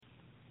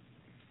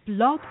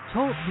Blog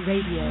Talk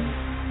Radio.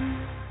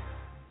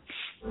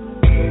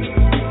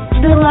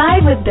 The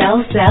Live with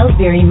Belle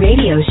Salisbury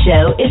radio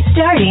show is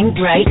starting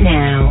right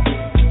now.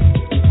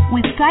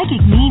 With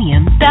psychic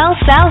medium Belle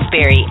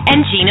Salisbury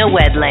and Gina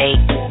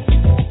Wedlake.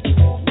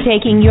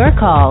 Taking your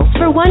calls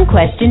for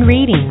one-question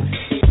readings.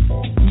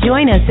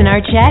 Join us in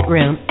our chat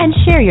room and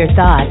share your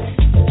thoughts.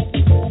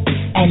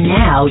 And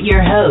now,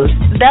 your hosts,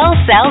 Belle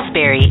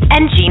Salisbury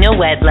and Gina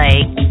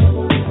Wedlake.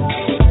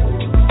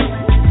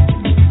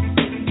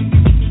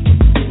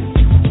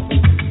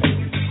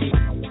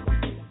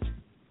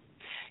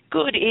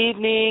 Good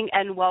evening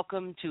and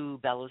welcome to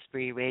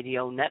Salisbury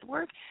Radio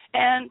Network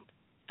and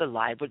the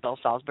Live with Belle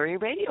Salisbury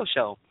radio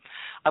show.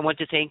 I want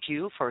to thank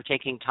you for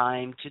taking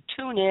time to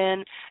tune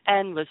in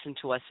and listen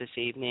to us this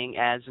evening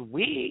as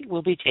we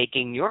will be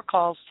taking your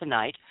calls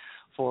tonight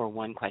for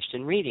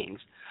one-question readings.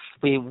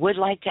 We would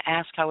like to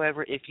ask,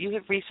 however, if you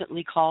have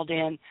recently called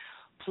in,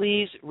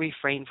 please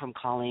refrain from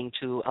calling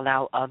to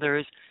allow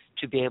others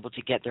to be able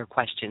to get their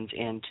questions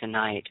in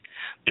tonight.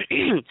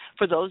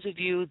 For those of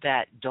you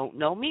that don't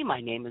know me,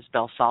 my name is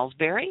Belle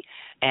Salisbury,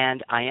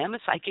 and I am a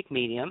psychic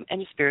medium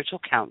and a spiritual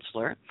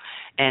counselor.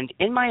 And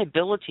in my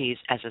abilities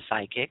as a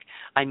psychic,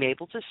 I'm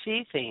able to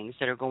see things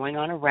that are going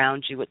on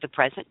around you at the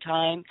present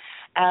time,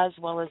 as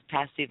well as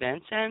past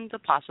events and the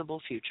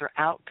possible future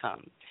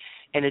outcome.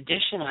 In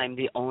addition, I'm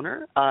the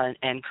owner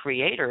and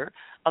creator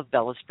of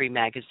Salisbury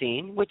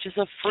Magazine, which is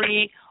a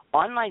free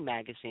online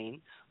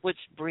magazine which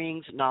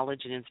brings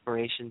knowledge and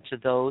inspiration to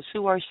those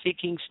who are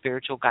seeking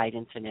spiritual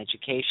guidance and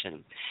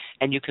education.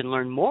 And you can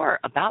learn more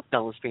about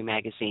Salisbury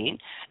Magazine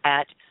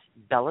at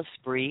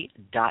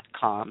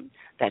Bellesprit.com.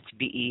 That's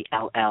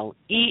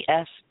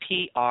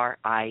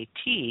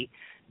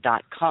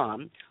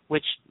BELLESPRIT.com,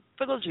 which,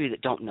 for those of you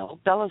that don't know,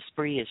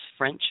 Bellesprit is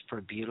French for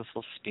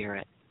beautiful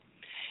spirit.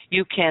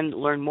 You can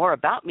learn more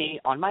about me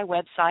on my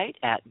website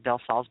at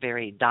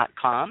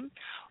bellesalisbury.com,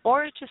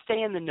 or to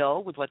stay in the know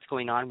with what's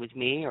going on with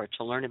me or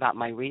to learn about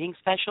my reading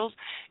specials,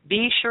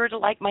 be sure to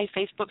like my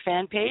Facebook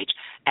fan page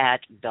at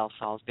Belle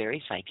Salisbury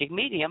Psychic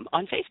Medium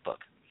on Facebook.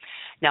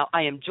 Now,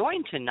 I am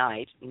joined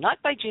tonight not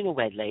by Gina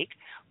Wedlake,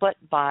 but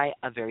by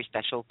a very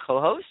special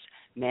co-host,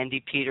 Mandy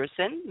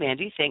Peterson.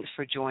 Mandy, thanks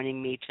for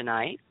joining me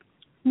tonight.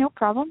 No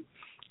problem.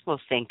 Well,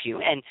 thank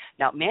you. And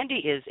now,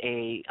 Mandy is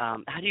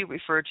how do you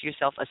refer to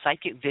yourself, a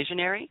psychic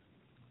visionary?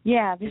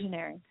 Yeah,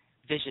 visionary.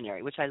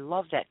 Visionary, which I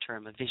love that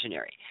term, a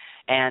visionary.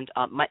 And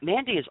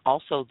Mandy is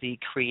also the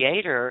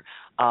creator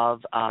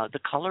of the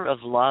Color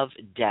of Love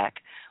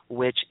deck,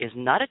 which is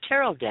not a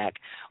tarot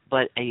deck,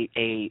 but a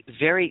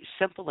very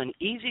simple and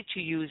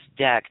easy-to-use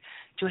deck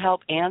to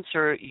help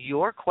answer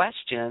your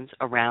questions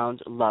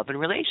around love and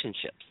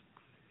relationships.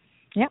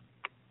 Yep.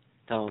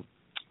 So,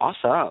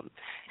 awesome.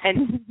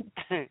 And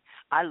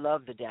I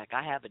love the deck.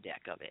 I have a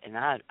deck of it, and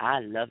I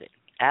love it.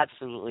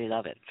 Absolutely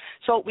love it.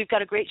 So we've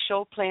got a great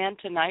show planned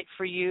tonight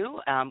for you.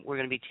 We're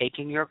going to be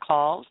taking your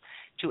calls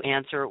to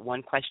answer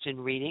one-question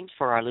readings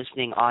for our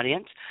listening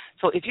audience.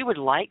 So if you would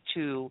like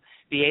to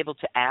be able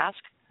to ask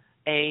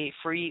a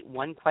free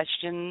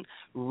one-question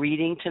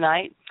reading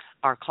tonight,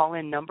 our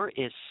call-in number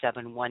is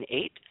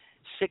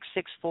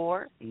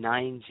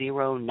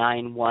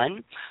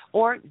 718-664-9091,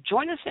 or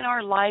join us in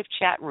our live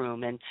chat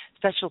room. And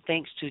special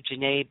thanks to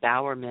Janae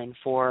Bowerman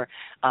for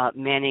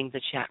manning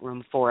the chat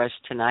room for us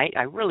tonight.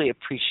 I really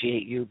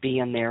appreciate you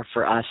being there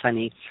for us,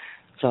 honey.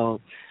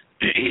 So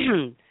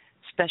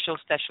special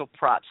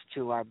props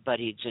to our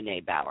buddy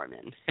Janae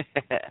Bowerman.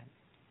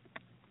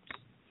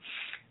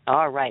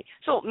 All right.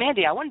 So,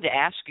 Mandy, I wanted to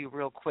ask you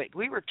real quick.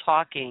 We were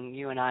talking,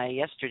 you and I,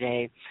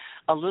 yesterday,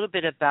 a little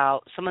bit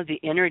about some of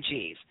the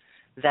energies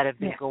that have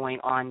been going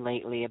on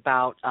lately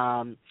about,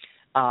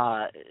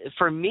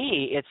 for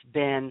me, it's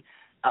been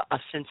a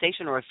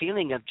sensation or a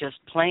feeling of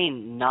just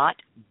plain not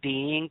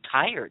being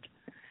tired.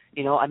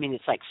 You know, I mean,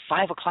 it's like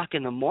 5 o'clock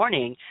in the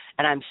morning,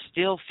 and I'm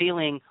still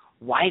feeling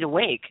wide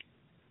awake.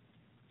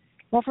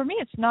 Well, for me,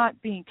 it's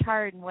not being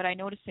tired, and what I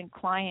notice in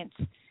clients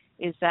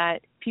is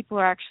that people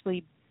are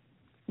actually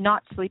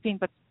not sleeping,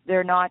 but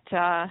they're not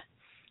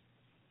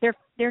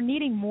they're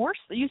needing more.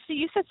 You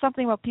said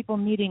something about people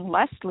needing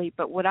less sleep,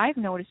 but what I've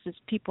noticed is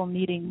people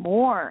needing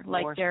more.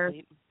 Like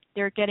sleep.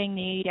 They're getting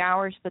the 8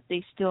 hours, but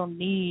they still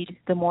need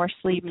the more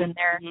sleep, and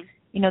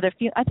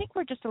I think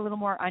we're just a little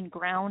more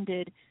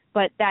ungrounded.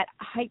 But that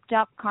hyped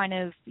up kind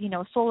of,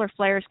 solar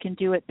flares can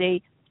do it.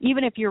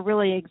 Even if you're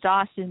really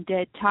exhausted and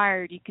dead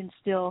tired, you can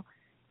still,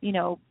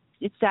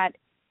 it's that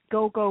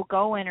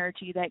go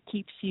energy that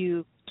keeps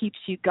you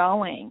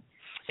going.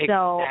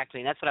 Exactly,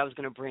 and that's what I was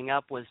going to bring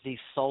up was these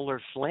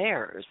solar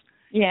flares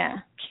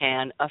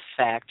can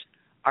affect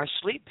our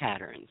sleep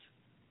patterns.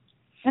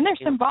 And they're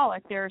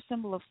symbolic. They're a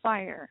symbol of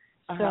fire.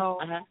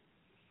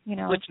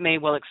 Which may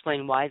well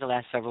explain why the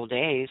last several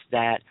days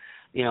that,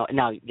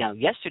 now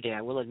yesterday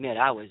I will admit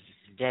I was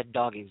dead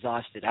dog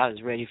exhausted. I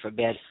was ready for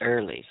bed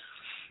early.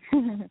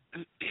 And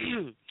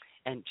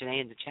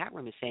Janae in the chat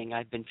room is saying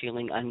I've been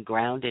feeling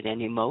ungrounded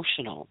and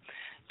emotional.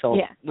 So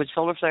would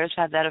solar flares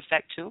have that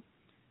effect too?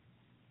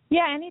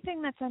 Yeah,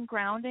 anything that's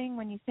ungrounding.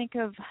 When you think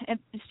of, and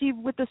see,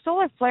 with the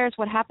solar flares,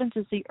 what happens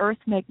is the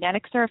Earth's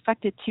magnetics are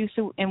affected too.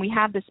 So, and we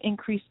have this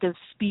increase of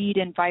speed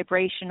and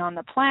vibration on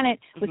the planet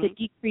with a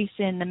decrease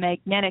in the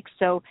magnetics.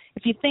 So,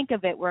 if you think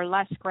of it, we're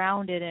less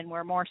grounded and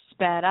we're more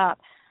sped up.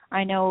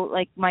 I know,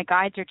 like, my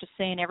guides are just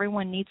saying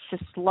everyone needs to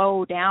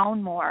slow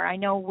down more. I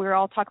know we're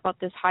all talking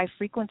about this high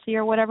frequency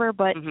or whatever,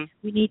 but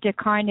we need to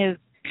kind of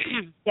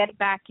get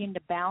back into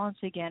balance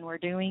again. We're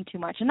doing too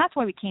much, and that's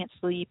why we can't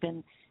sleep.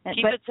 And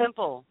keep it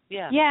simple.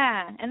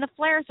 Yeah, and the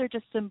flares are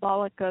just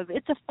symbolic of,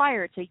 it's a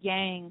fire, it's a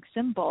yang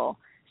symbol.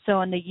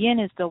 So, and the yin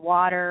is the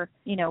water,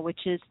 you know,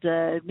 which is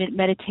the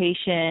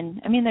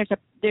meditation. I mean,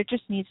 there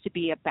just needs to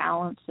be a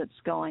balance that's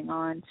going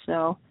on.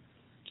 So,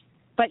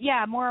 but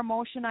yeah, more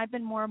emotion. I've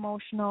been more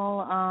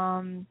emotional.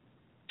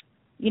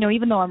 You know,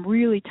 even though I'm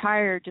really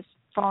tired, just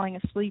falling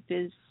asleep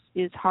is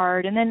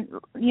hard. And then,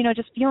 you know,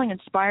 just feeling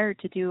inspired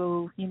to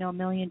do, you know, a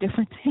million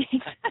different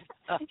things.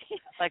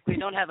 Like we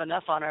don't have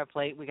enough on our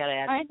plate. We got to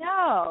add. I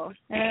know.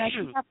 And I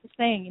just have to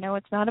say, you know,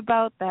 it's not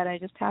about that. I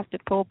just have to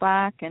pull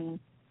back and,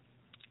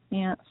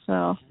 yeah,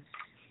 so.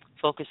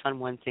 Focus on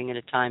one thing at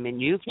a time.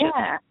 And you've just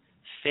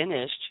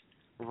finished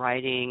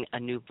writing a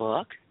new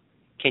book.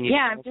 Can you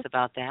tell us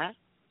about that?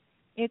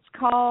 It's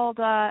called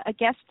A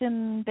Guest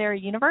in Their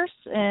Universe,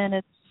 and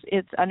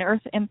it's an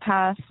Earth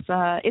Empath.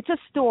 It's a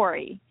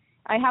story.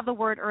 I have the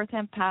word Earth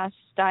Empath,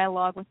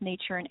 dialogue with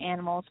nature and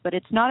animals, but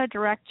it's not a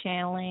direct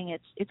channeling.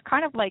 It's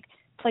kind of like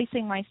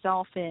placing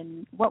myself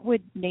in what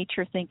would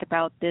nature think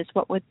about this,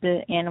 what would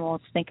the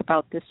animals think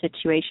about this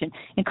situation,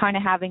 and kind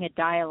of having a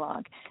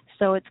dialogue.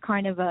 So it's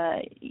kind of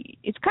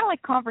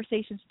like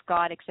Conversations with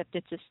God, except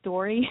it's a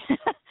story.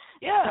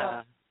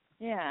 Yeah. So,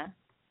 yeah.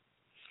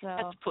 So.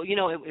 That's cool. You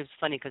know, it was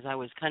funny because I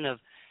was kind of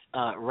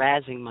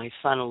razzing my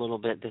son a little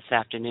bit this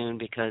afternoon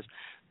because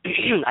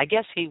I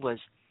guess he was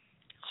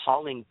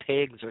hauling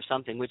pigs or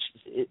something, which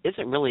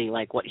isn't really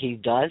like what he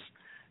does,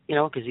 you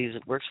know, because he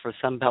works for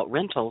Sunbelt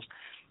Rentals.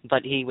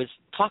 But he was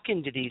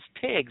talking to these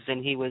pigs,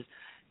 and he was,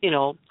 you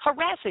know,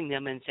 harassing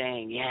them and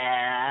saying,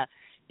 yeah,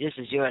 this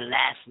is your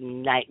last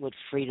night with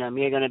freedom.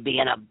 You're going to be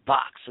in a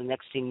box the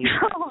next thing you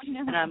know. Oh,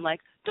 no. And I'm like,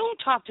 don't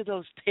talk to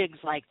those pigs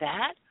like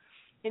that.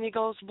 And he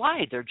goes,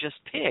 why? They're just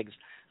pigs.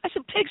 I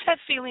said, pigs have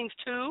feelings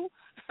too.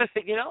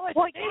 You know, I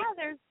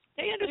said,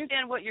 they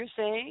understand what you're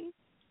saying.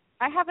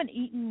 I haven't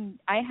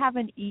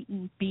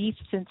eaten beef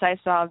since I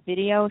saw a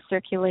video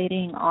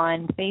circulating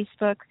on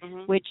Facebook,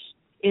 which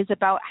is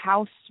about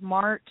how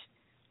smart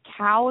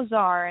cows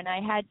are. And I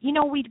had, you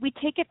know, we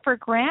take it for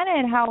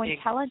granted how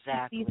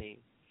intelligent these.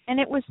 And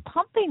it was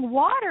pumping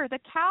water. The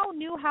cow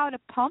knew how to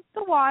pump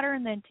the water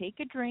and then take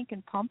a drink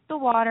and pump the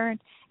water. And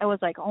I was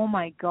like, oh,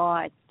 my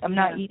God, I'm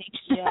not eating.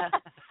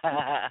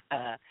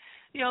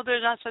 You know,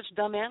 they're not such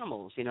dumb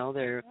animals, you know.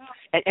 And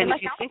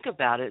if you think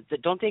about it,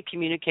 don't they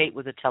communicate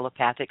with a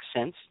telepathic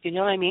sense? You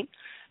know what I mean?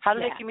 How do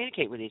they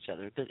communicate with each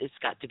other? Because it's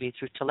got to be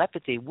through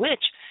telepathy,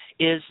 which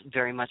is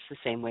very much the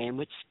same way in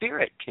which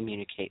spirit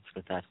communicates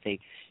with us. They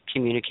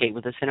communicate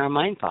with us in our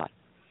mind thought.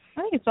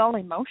 I think it's all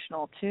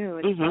emotional,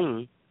 too. It's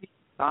not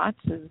thoughts,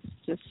 is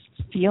just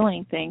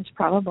feeling things,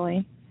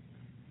 probably.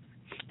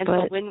 And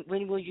so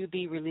when will you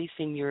be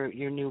releasing your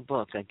new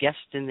book, A Guest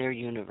in Their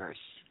Universe?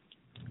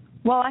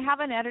 Well, I have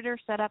an editor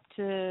set up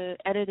to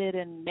edit it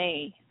in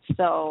May,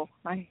 so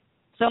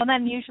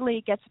then usually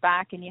it gets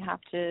back and you have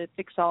to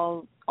fix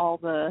all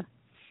the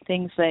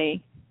things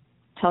they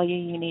tell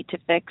you need to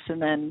fix,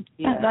 and then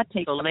that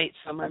takes. So late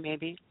summer,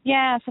 maybe.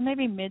 Yeah, so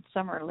maybe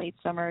midsummer or late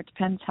summer. It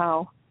depends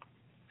how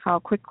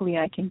quickly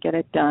I can get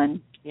it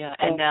done. Yeah,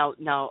 and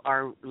now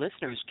our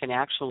listeners can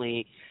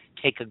actually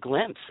take a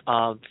glimpse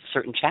of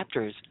certain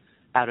chapters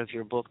out of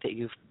your book that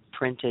you've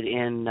printed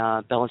in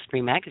Belle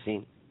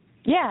magazine.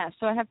 Yeah,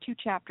 so I have 2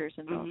 chapters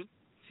in those.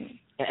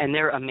 And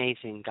they're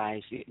amazing,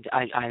 guys.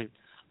 I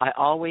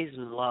always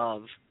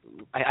love,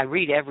 I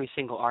read every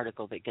single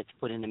article that gets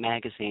put in the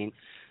magazine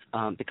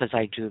because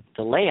I do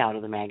the layout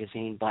of the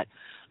magazine, but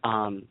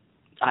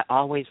I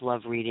always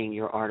love reading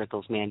your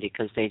articles, Mandy,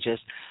 because they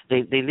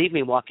leave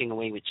me walking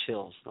away with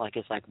chills. Like,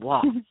 it's like,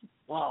 wow,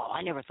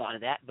 I never thought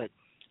of that, but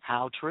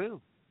how true.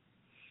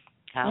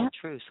 How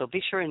true. So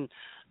be sure and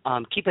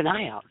keep an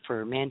eye out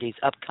for Mandy's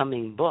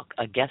upcoming book,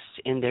 A Guest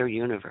in Their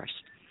Universe.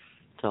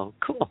 So,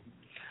 cool.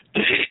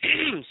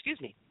 Excuse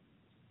me.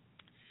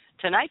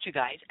 Tonight, you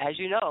guys, as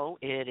you know,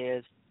 it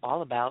is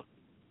all about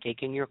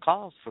taking your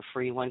calls for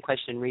free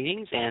one-question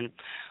readings, and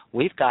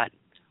we've got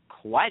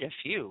quite a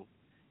few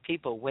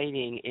people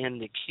waiting in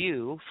the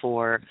queue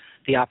for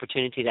the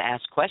opportunity to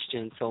ask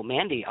questions. So,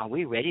 Mandy, are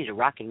we ready to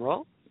rock and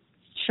roll?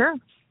 Sure.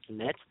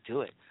 Let's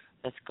do it.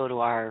 Let's go to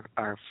our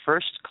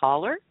first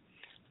caller.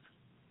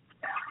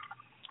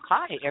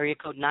 Hi, area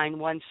code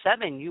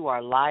 917. You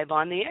are live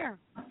on the air.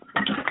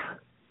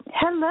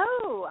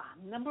 Hello.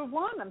 I'm number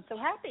 1. I'm so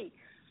happy.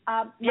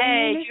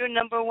 Yay, you're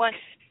number 1.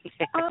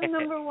 I'm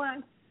number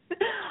 1.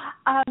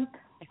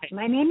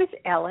 My name is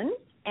Ellen,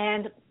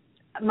 and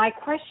my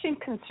question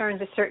concerns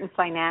a certain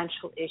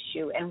financial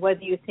issue and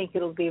whether you think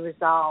it'll be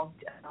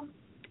resolved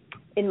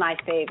in my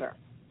favor.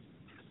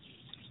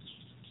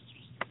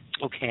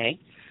 Okay.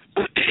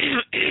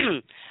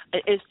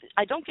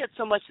 I don't get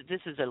so much that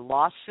this is a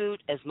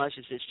lawsuit as much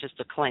as it's just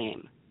a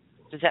claim.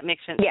 Does that make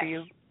sense Yes. for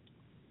you?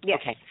 Yes.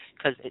 Okay,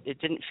 because it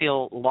didn't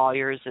feel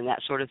lawyers and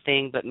that sort of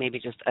thing, but maybe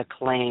just a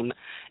claim.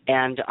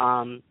 And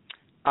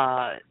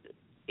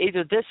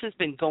either this has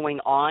been going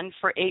on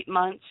for 8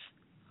 months,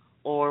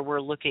 or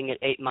we're looking at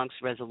 8 months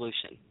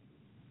resolution.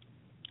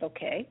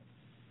 Okay.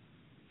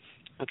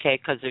 Okay,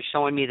 because they're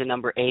showing me the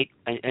number 8,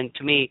 and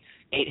to me,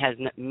 8 has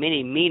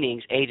many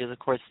meanings. 8 is, of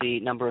course, the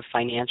number of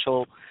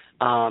financial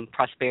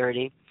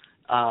prosperity,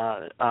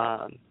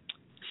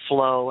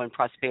 flow and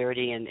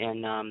prosperity,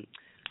 and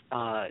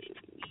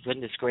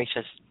goodness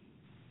gracious.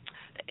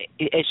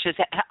 It's just,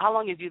 how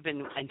long have you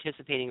been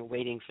anticipating or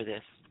waiting for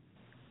this?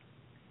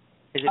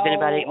 Has it been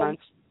about 8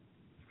 months?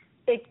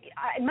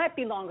 It might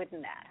be longer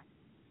than that.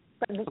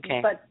 Okay.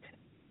 But,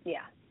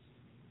 yeah.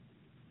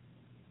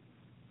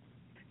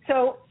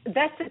 So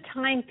that's a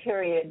time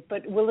period,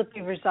 but will it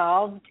be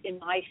resolved in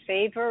my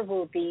favor?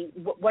 Will it be,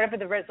 whatever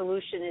the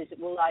resolution is,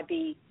 will I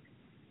be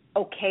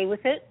okay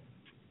with it?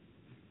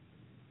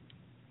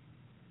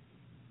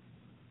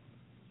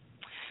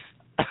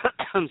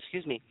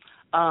 Excuse me.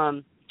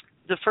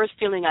 The first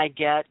feeling I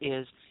get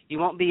is you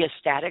won't be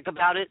ecstatic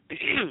about it,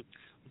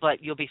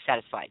 but you'll be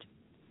satisfied.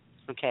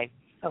 Okay.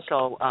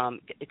 So,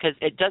 because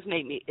it does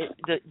make me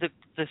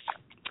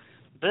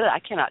I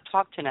cannot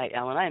talk tonight,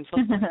 Ellen. I am so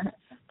sorry.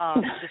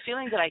 The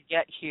feeling that I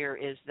get here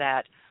is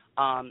that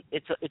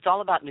it's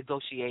all about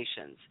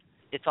negotiations.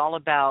 It's all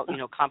about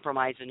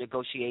compromise and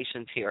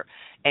negotiations here,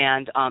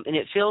 and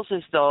it feels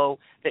as though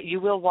that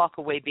you will walk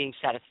away being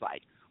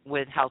satisfied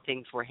with how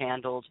things were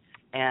handled,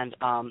 and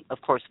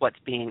of course what's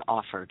being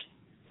offered.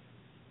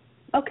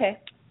 Okay.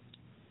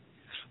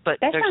 But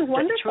that sounds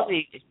wonderful.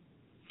 Truly,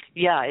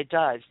 yeah, it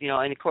does.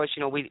 And of course,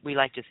 we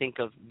like to think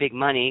of big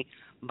money,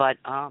 but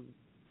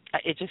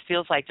it just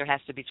feels like there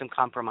has to be some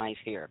compromise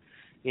here.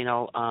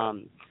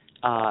 Does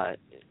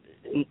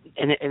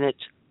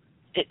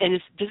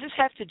this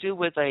have to do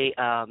with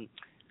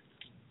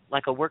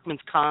like a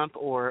workman's comp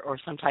or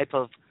some type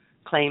of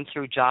claim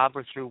through job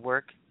or through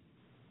work?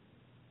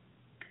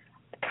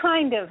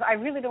 Kind of. I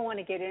really don't want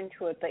to get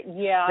into it, but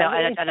yeah, no,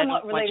 it's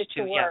somewhat related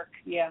to work.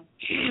 Yeah.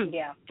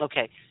 Yeah.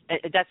 Okay.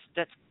 That's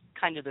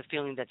kind of the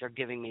feeling that they're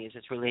giving me, is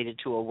it's related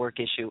to a work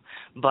issue.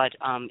 But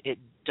it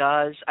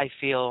does, I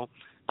feel,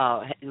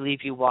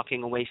 leave you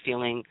walking away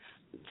feeling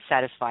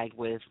satisfied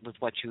with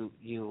what you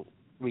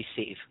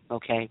receive.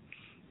 Okay.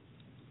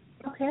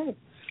 Okay.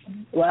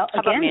 Well, how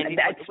again,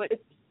 about Mandy?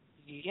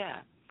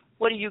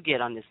 What do you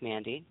get on this,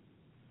 Mandy?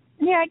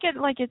 Yeah, I get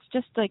it's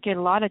just a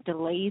lot of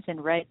delays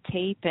and red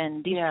tape,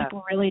 and these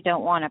people really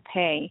don't want to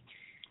pay.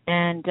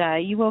 And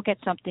you will get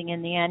something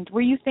in the end.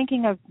 Were you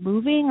thinking of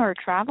moving or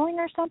traveling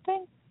or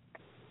something?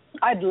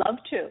 I'd love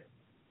to,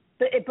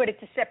 but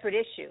it's a separate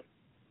issue.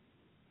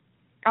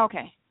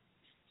 Okay.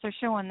 So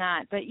showing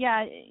that. But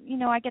yeah,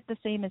 I get the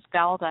same as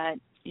Belle, that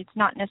it's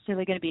not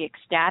necessarily going to be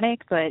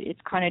ecstatic, but it's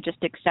kind of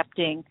just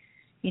accepting,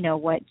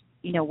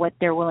 what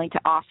they're willing to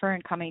offer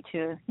and coming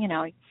to,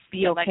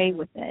 be okay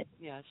with it.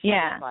 Yeah,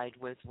 satisfied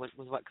with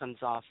what comes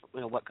off,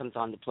 what comes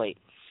on the plate.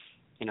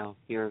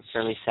 You're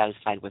fairly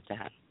satisfied with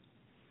that.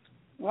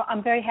 Well,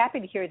 I'm very happy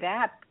to hear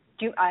that.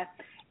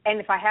 And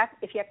if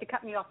you have to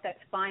cut me off, that's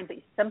fine. But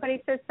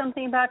somebody said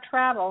something about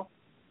travel,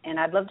 and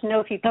I'd love to know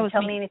if you can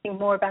tell me anything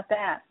more about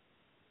that.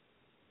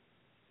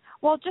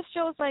 Well, it just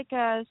shows like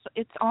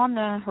it's on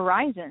the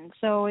horizon,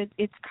 so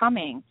it's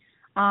coming.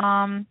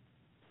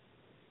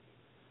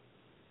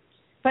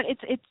 But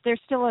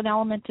there's still an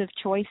element of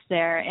choice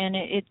there, and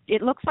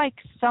it looks like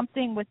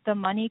something with the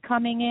money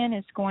coming in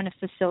is going to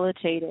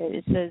facilitate it.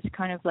 It says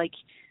kind of like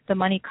the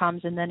money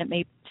comes, and then it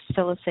may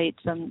facilitate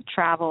some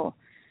travel.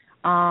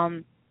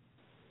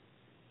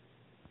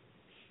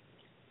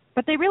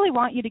 But they really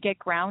want you to get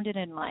grounded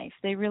in life.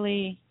 They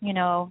really,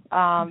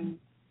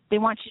 they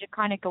want you to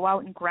kind of go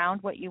out and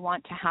ground what you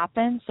want to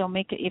happen. So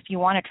if you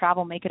want to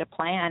travel, make it a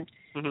plan.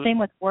 Mm-hmm. Same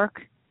with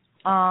work.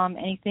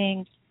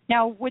 Anything.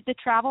 Now, would the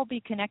travel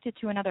be connected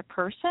to another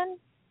person?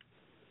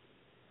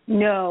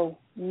 No.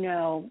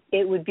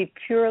 It would be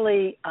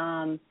purely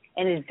an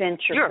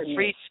adventure. You're a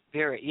free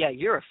spirit. Yeah,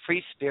 you're a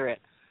free spirit.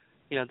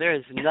 There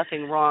is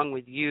nothing wrong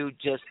with you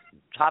just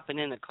hopping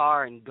in the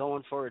car and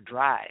going for a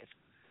drive.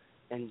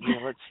 And,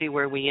 let's see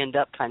where we end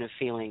up kind of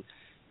feeling.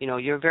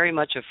 You're very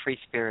much a free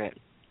spirit.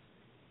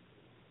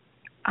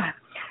 I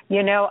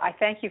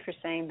thank you for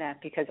saying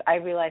that, because I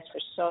realized for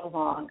so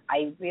long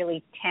I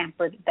really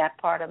tampered that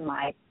part of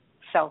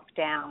myself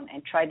down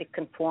and tried to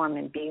conform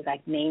and be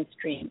like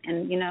mainstream.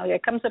 And, there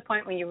comes a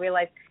point when you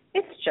realize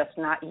it's just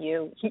not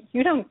you.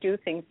 You don't do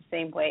things the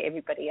same way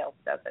everybody else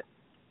does it.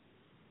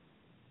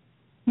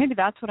 Maybe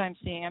that's what I'm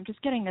seeing. I'm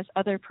just getting this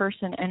other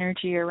person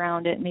energy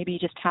around it. Maybe you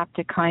just have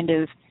to kind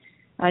of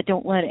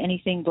don't let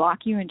anything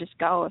block you and just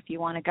go if you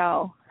want to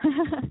go.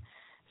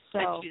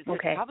 So it's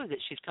probably that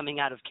she's coming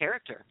out of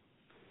character.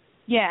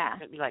 Yeah.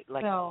 Like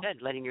you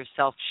said, letting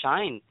yourself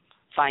shine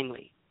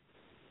finally.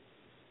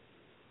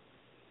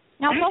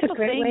 Now, it's also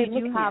saying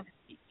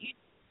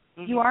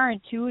you are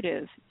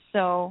intuitive.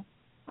 So,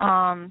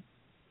 And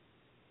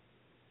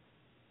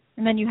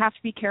then you have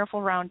to be careful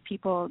around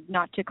people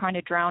not to kind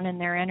of drown in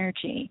their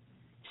energy.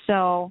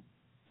 So,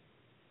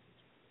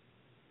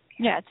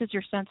 yeah, it says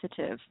you're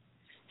sensitive.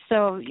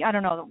 So I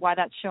don't know why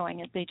that's showing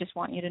it. They just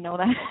want you to know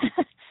that.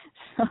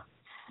 So.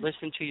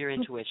 Listen to your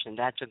intuition.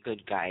 That's a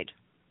good guide.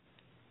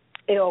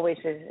 It always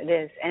is. It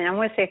is. And I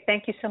want to say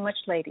thank you so much,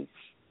 ladies.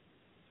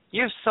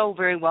 You're so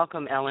very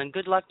welcome, Ellen.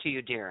 Good luck to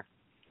you, dear.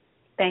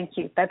 Thank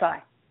you.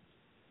 Bye-bye.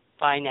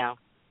 Bye now.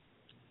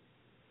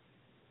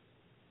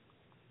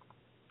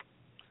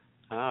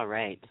 All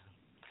right.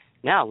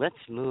 Now let's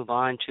move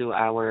on to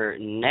our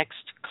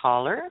next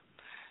caller.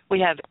 We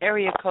have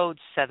area code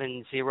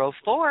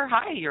 704.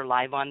 Hi, you're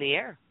live on the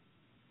air.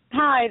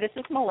 Hi, this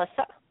is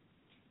Melissa.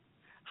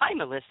 Hi,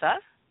 Melissa.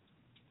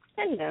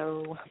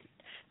 Hello.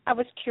 I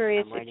was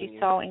curious if you in.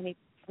 saw any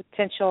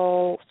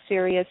potential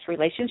serious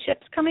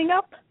relationships coming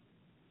up.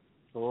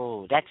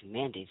 Oh, that's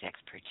Mandy's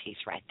expertise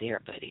right there,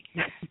 buddy.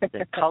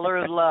 The color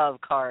of love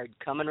card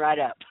coming right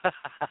up.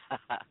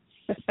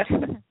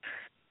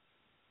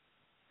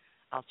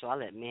 Also, I'll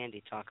let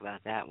Mandy talk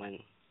about that one.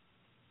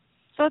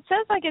 So it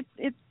says like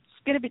it's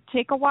going to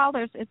take a while.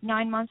 It's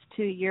 9 months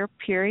to a year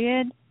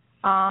period.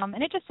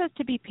 And it just says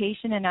to be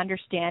patient and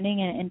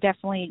understanding, and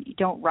definitely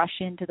don't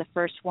rush into the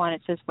first one.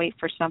 It says wait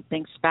for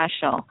something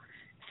special.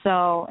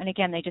 So, and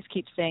again, they just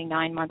keep saying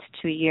 9 months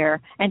to a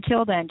year.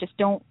 Until then, just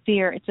don't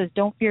fear. It says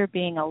don't fear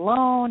being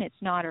alone. It's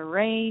not a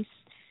race,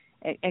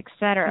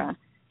 etc.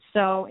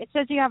 So it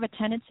says you have a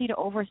tendency to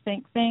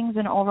overthink things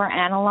and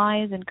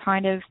overanalyze, and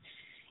kind of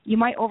you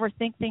might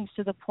overthink things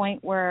to the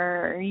point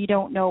where you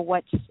don't know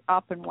what's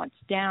up and what's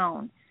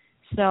down.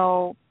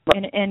 So,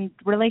 and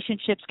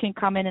relationships can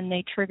come in and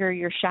they trigger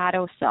your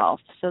shadow self.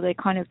 So they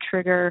kind of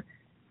trigger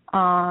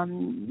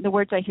the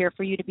words I hear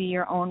for you to be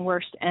your own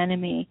worst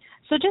enemy.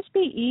 So just be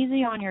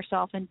easy on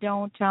yourself and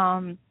don't,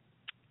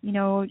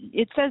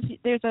 it says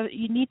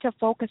you need to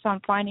focus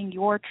on finding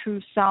your true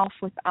self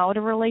without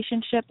a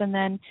relationship. And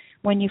then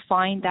when you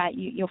find that,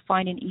 you'll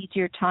find an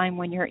easier time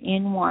when you're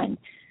in one.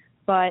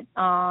 But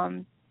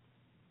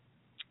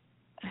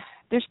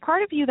there's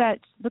part of you that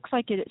looks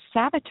like it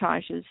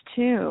sabotages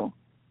too.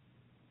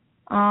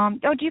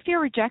 Do you feel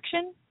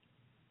rejection?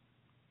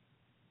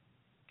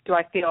 Do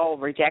I feel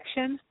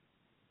rejection?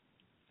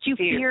 Do you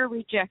fear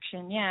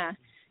rejection? Yeah.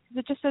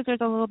 It just says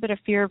there's a little bit of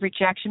fear of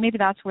rejection. Maybe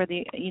that's where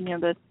and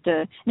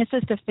it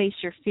says to face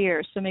your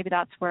fears. So maybe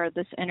that's where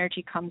this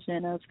energy comes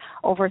in of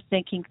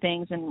overthinking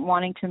things and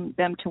wanting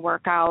them to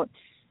work out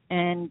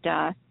and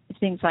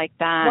things like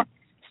that.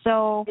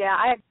 Well,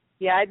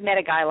 I'd met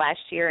a guy last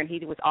year, and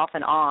he was off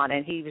and on,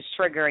 and he was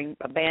triggering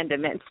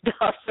abandonment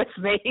stuff with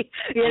me. And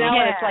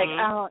it's like,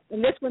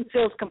 and this one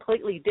feels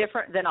completely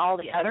different than all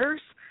the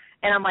others.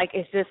 And I'm like,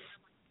 is this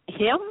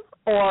him,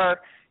 or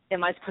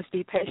am I supposed to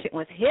be patient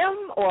with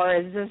him, or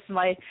is this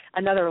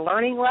another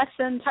learning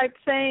lesson type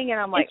thing? And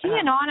I'm like, is he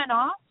an on and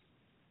off?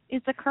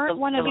 Is the current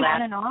one of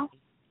on and off?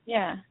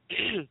 Yeah.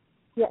 He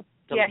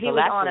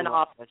was on and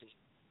off.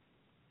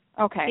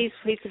 Okay.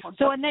 He's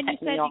so, and then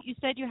you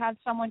said you have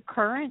someone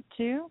current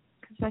too,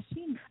 because I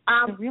see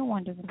the real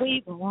one doesn't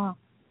take a while.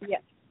 Yeah,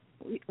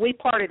 we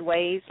parted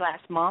ways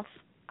last month.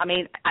 I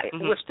mean,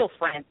 we're still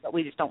friends, but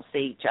we just don't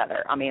see each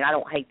other. I mean, I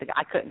don't hate the guy.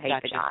 I couldn't hate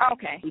the guy.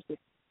 Okay.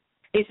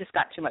 He's just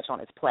got too much on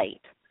his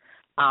plate.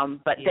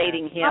 But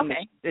dating him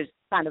is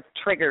kind of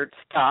triggered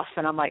stuff,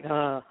 and I'm like,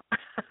 ugh.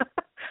 See,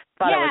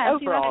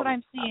 that's what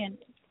I'm seeing.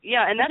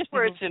 Yeah, and that's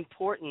where it's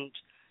important,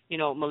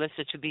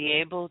 Melissa, to be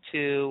able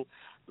to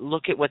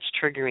look at what's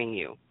triggering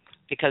you,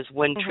 because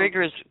when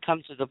triggers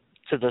come to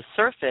the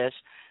surface,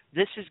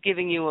 this is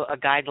giving you a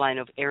guideline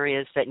of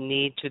areas that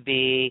need to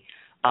be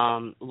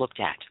looked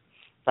at,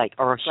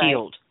 or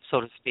healed,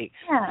 so to speak.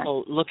 Yeah.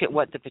 So look at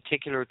what the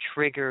particular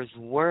triggers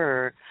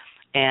were,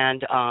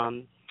 and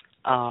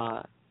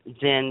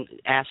then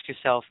ask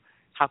yourself,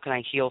 how can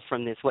I heal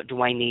from this? What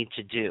do I need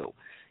to do?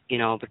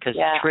 Because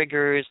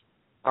triggers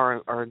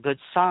are a good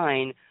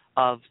sign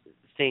of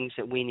things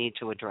that we need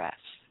to address.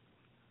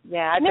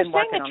 Yeah, I've been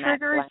working on that.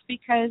 They're saying the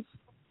trigger is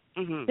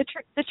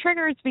because the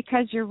trigger is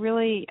because you're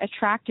really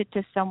attracted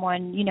to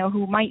someone,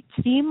 who might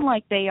seem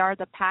like they are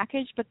the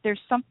package, but there's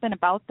something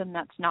about them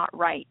that's not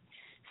right.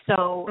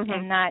 So,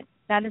 and that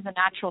is a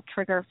natural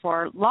trigger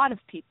for a lot of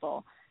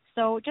people.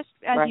 So just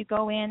as you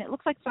go in, it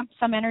looks like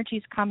some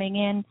energy's coming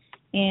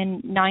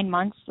in 9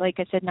 months, like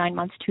I said, 9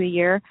 months to a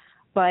year,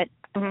 but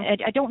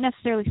I don't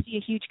necessarily see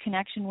a huge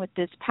connection with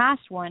this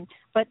past one,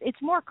 but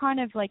it's more kind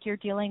of like you're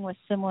dealing with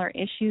similar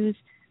issues.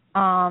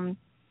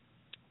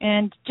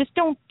 And just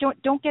don't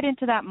get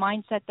into that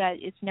mindset that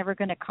it's never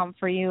going to come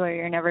for you, or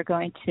you're never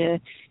going to,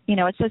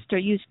 it says to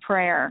use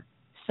prayer.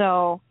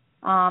 So,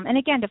 and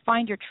again, to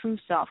find your true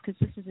self, because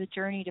this is a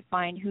journey to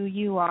find who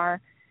you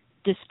are,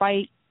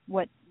 despite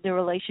what the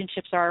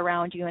relationships are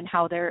around you and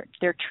how they're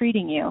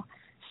treating you.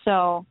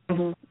 So,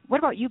 what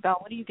about you, Belle?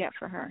 What do you get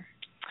for her?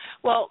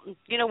 Well,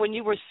 when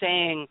you were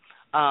saying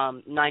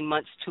 9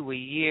 months to a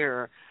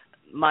year,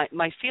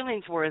 my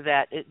feelings were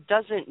that it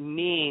doesn't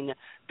mean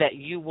that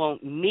you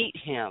won't meet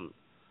him,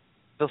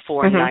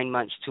 before 9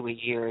 months to a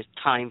year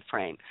time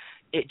frame.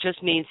 It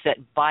just means that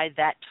by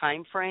that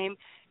time frame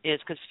is,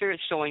 because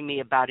Spirit's showing me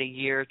about a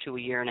year to a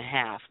year and a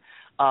half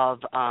of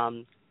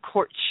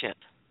courtship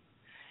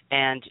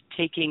and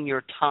taking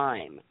your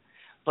time.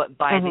 But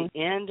by the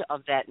end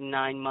of that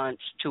 9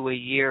 months to a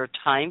year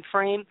time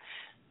frame,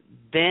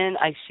 then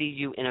I see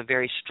you in a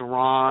very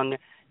strong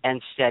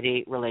and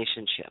steady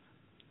relationship.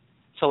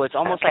 So it's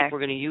almost like we're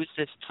going to use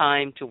this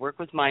time to work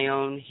with my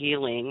own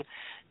healing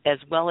as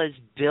well as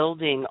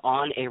building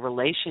on a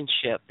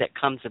relationship that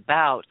comes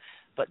about.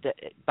 But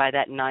by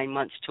that 9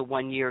 months to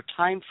 1 year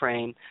time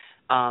frame,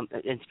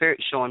 and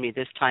Spirit's showing me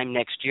this time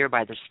next year,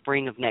 by the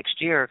spring of next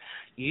year,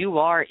 you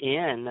are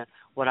in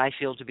what I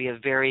feel to be a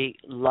very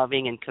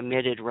loving and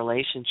committed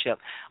relationship.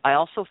 I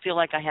also feel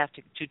like I have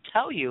to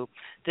tell you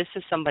this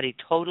is somebody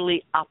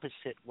totally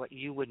opposite what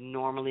you would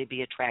normally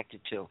be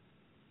attracted to.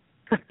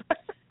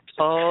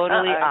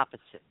 Totally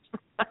opposite.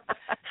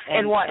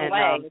 In what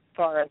way? As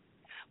far as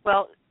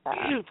well,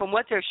 from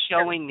what they're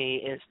showing me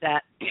is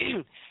that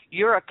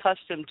you're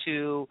accustomed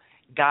to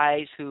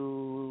guys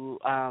who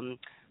are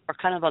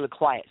kind of on the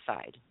quiet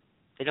side.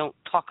 They don't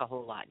talk a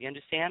whole lot. You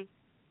understand?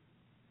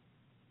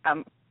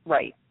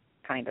 Right.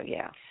 Kind of,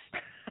 yeah.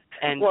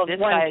 And this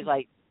guy is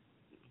like,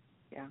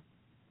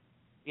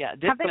 yeah.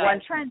 This have they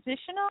been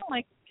transitional?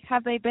 Like,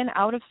 have they been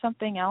out of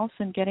something else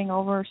and getting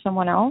over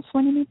someone else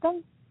when you meet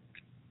them?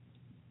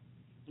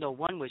 No,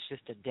 one was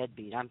just a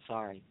deadbeat. I'm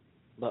sorry.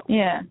 But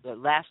the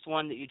last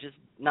one that you just,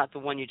 not the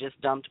one you just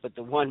dumped, but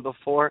the one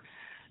before.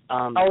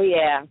 Oh,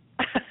 yeah.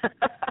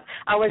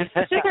 I was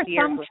 6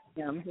 years with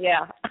him.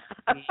 Yeah.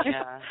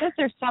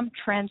 There's some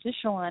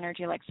transitional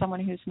energy, like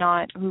someone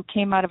who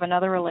came out of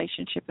another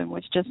relationship and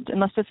was just,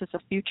 unless this is a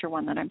future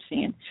one that I'm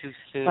seeing. Too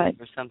soon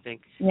or something.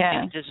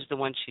 Yeah. Maybe this is the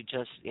one she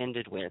just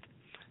ended with.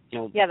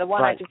 You know, the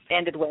one I just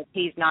ended with,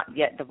 he's not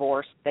yet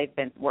divorced. They've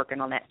been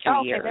working on that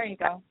 2 years. Okay,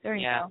 there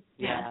you go.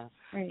 Yeah.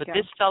 But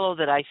this fellow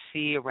that I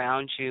see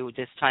around you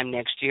this time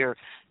next year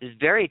is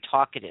very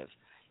talkative.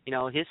 You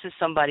know, this is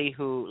somebody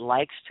who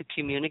likes to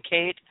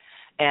communicate,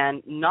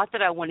 and not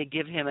that I want to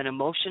give him an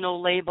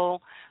emotional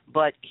label,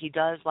 but he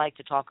does like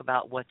to talk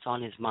about what's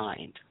on his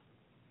mind.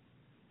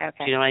 Okay.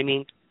 Do you know what I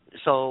mean?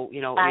 So,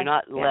 you know, you're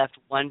not left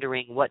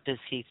wondering what does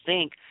he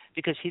think,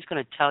 because he's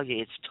going to tell you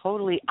it's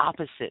totally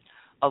opposite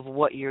of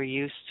what you're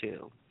used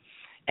to.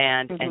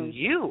 And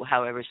you,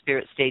 however,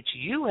 Spirit states,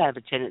 you have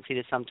a tendency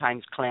to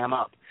sometimes clam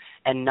up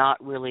and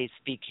not really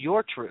speak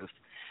your truth.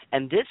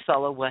 And this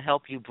fellow will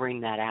help you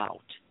bring that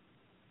out.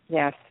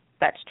 Yes,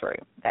 that's true.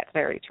 That's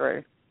very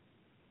true.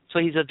 So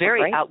he's a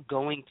very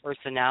outgoing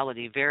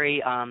personality,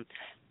 very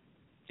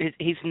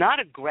he's not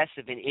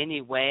aggressive in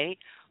any way,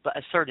 but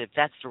assertive.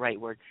 That's the right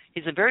word.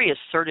 He's a very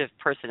assertive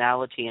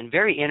personality and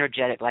very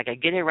energetic. Like, I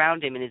get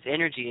around him and his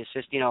energy is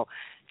just,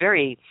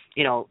 very,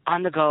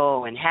 on the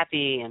go and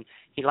happy, and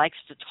he likes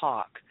to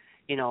talk,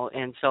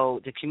 and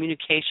so the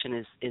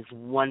communication is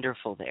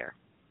wonderful there.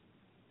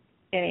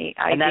 Any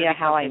idea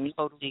how I meet?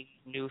 Totally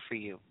new for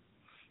you.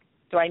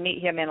 Do I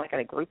meet him in like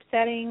a group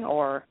setting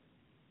or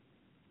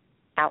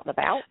out and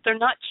about? They're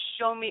not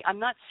showing me. I'm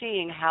not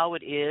seeing how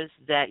it is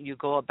that you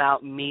go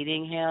about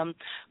meeting him,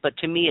 but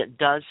to me it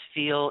does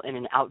feel in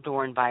an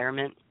outdoor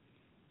environment.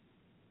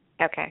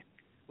 Okay.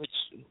 Which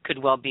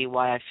could well be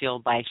why I feel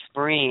by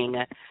spring,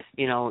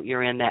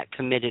 you're in that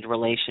committed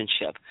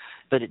relationship.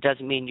 But it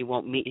doesn't mean you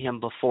won't meet him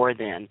before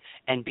then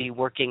and be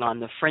working on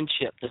the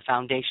friendship, the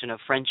foundation of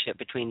friendship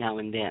between now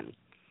and then.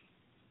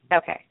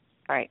 Okay.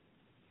 All right.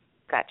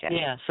 Gotcha.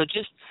 Yeah, so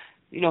just,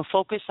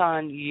 focus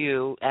on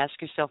you. Ask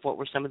yourself what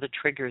were some of the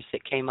triggers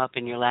that came up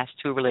in your last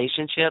 2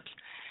 relationships,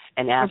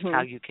 and ask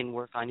how you can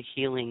work on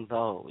healing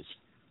those.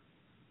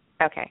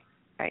 Okay.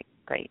 All right.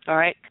 Great. All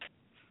right.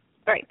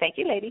 All right. Thank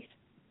you, ladies.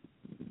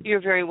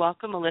 You're very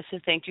welcome, Melissa.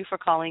 Thank you for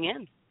calling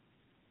in.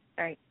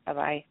 All right.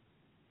 Bye-bye.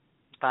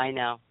 Bye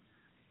now.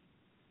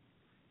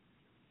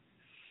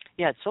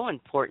 Yeah, it's so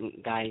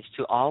important, guys,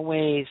 to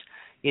always,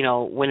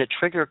 when a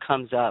trigger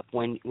comes up,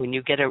 when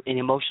you get an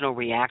emotional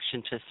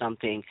reaction to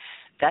something,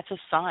 that's a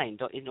sign.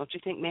 Don't you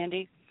think,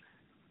 Mandy?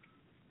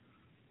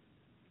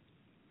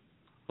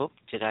 Oh,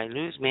 did I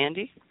lose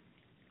Mandy?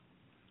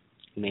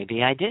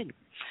 Maybe I did.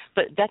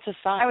 But that's a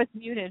sign. I was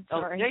muted.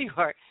 Sorry. Oh, there you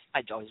are.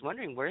 I was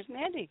wondering, where's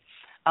Mandy?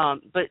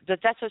 But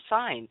that's a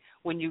sign.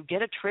 When you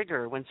get a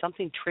trigger, when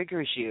something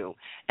triggers you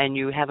and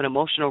you have an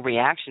emotional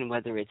reaction,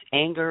 whether it's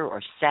anger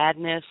or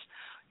sadness,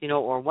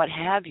 or what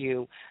have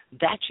you,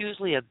 that's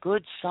usually a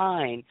good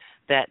sign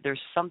that there's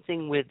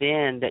something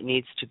within that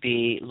needs to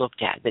be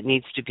looked at, that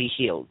needs to be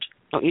healed.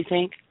 Don't you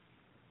think?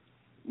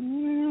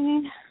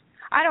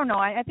 I don't know.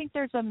 I think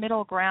there's a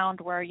middle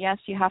ground where, yes,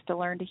 you have to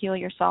learn to heal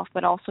yourself,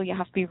 but also you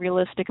have to be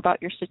realistic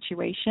about your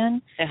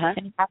situation.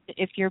 And you have to,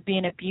 if you're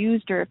being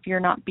abused or if you're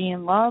not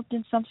being loved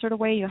in some sort of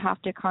way, you have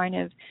to kind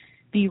of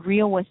be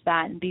real with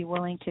that and be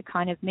willing to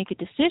kind of make a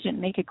decision,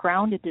 make a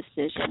grounded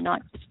decision,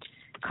 not just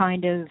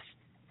kind of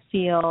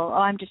feel,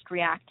 I'm just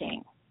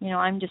reacting.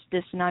 I'm just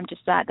this and I'm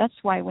just that. That's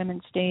why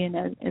women stay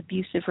in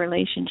abusive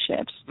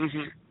relationships.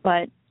 Mm-hmm.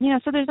 But,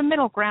 so there's a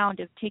middle ground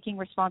of taking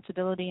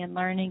responsibility and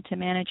learning to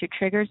manage your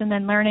triggers, and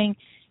then learning,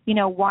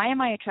 why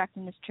am I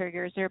attracting this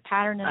trigger? Is there a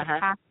pattern in the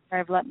past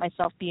where I've let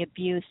myself be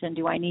abused, and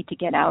do I need to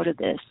get out of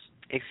this?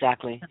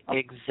 Exactly.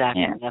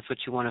 Yeah. That's what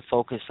you want to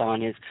focus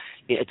on. Is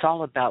it's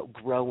all about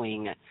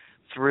growing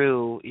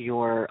through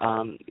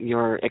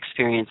your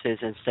experiences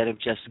instead of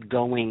just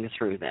going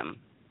through them.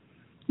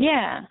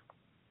 Yeah.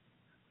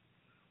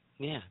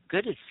 Yeah,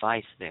 good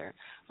advice there.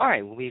 All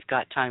right, well, we've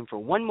got time for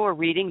one more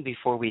reading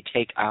before we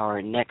take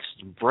our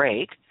next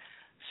break.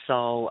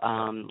 So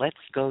let's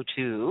go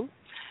to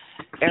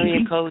area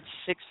code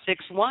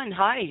 661.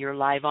 Hi, you're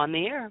live on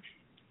the air.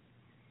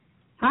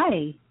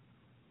 Hi.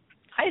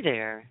 Hi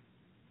there.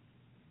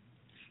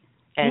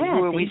 And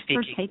who are we speaking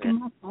with? Thanks for taking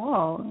my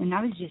call. And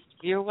I was just...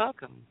 You're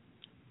welcome.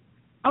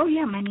 Oh,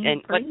 yeah, my name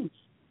is Brandy.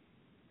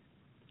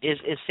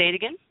 Say it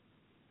again?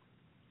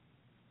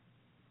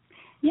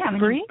 Yeah, my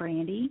name is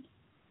Brandy.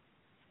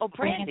 Oh,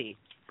 Brandy.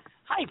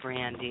 Hi,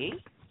 Brandy.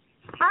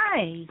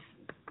 Hi.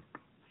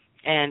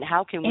 And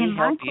how can we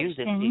help you this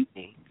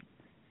evening?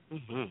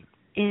 Mm-hmm.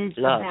 Is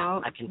Love,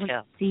 about, I can let's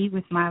tell. see,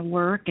 with my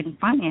work and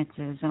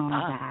finances and all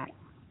of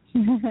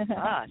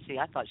that. See,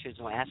 I thought she was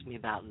going to ask me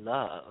about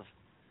love.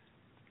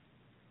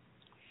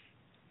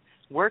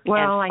 Work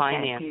well, and like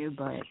finance. That too,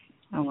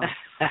 but oh well.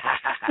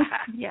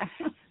 Yeah.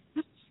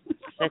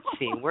 Let's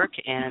see, work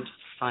and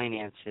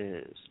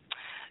finances.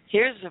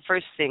 Here's the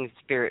first thing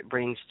Spirit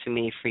brings to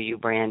me for you,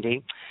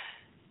 Brandy.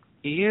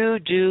 You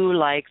do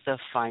like the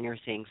finer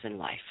things in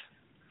life.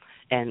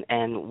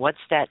 And what's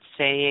that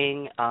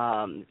saying?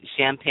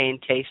 Champagne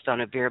taste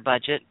on a beer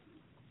budget?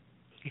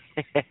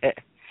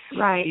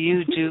 Right.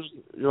 You do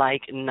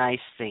like nice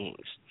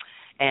things.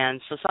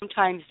 And so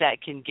sometimes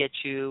that can get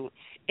you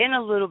in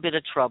a little bit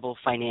of trouble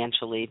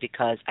financially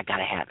because I got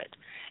to have it.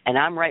 And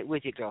I'm right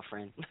with you,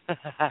 girlfriend.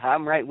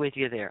 I'm right with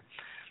you there.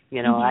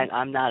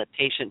 I'm not a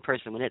patient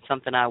person. When it's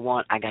something I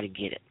want, I got to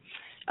get it.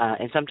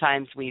 And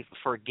sometimes we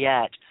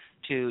forget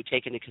to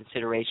take into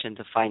consideration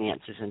the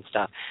finances and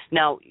stuff.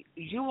 Now,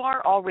 you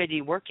are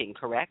already working,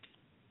 correct?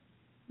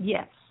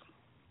 Yes.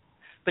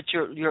 But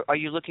are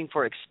you looking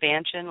for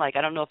expansion? Like,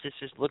 I don't know if this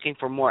is looking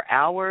for more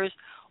hours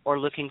or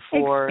looking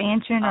for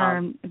expansion,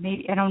 or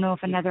maybe I don't know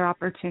if another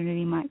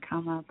opportunity might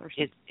come up or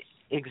something. It's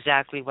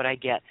exactly what I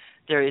get.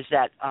 There is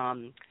that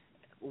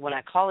when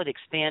I call it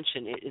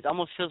expansion, it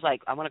almost feels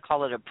like I want to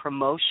call it a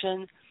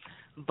promotion,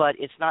 but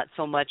it's not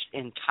so much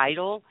in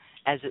title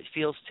as it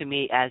feels to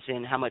me as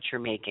in how much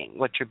you're making,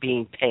 what you're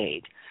being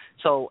paid.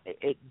 So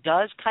it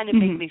does kind of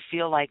make me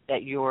feel like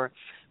that you're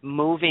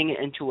moving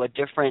into a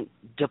different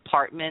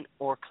department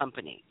or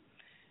company,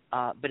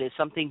 but it's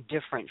something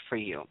different for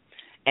you.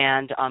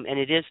 And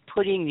it is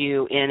putting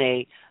you in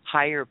a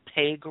higher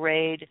pay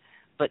grade,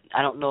 but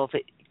I don't know if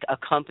it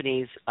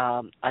accompanies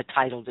a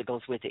title that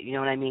goes with it. You know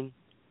what I mean?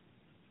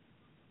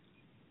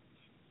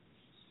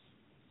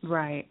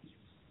 Right.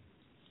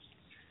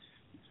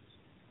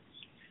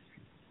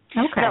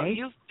 Okay. Now,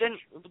 you've been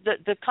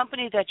the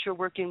company that you're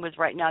working with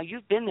right now.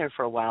 You've been there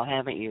for a while,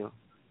 haven't you?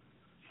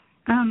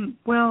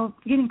 Well,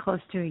 getting close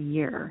to a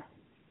year.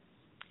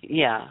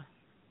 Yeah.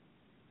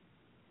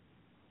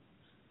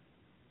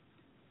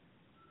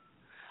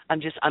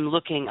 I'm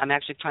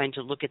actually trying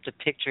to look at the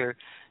picture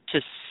to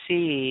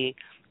see.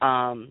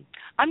 I'm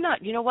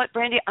not, you know what,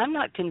 Brandy, I'm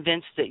not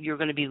convinced that you're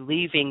going to be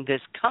leaving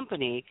this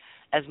company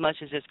as much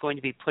as it's going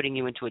to be putting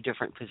you into a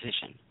different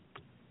position.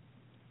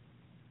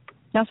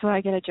 That's why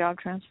I get a job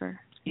transfer.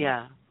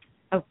 Yeah.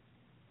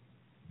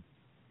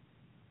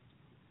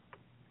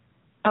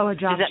 Oh, a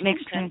job Does that make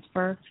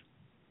transfer? Sense?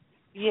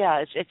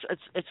 Yeah,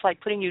 it's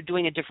like putting you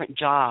doing a different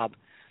job,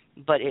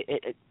 but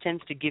it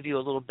tends to give you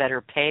a little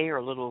better pay or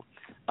a little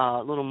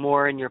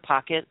more in your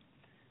pocket.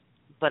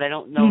 But I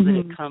don't know that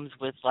it comes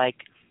with like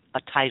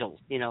a title,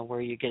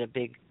 where you get a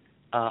big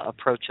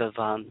approach of,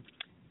 a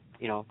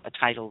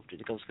title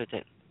that goes with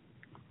it.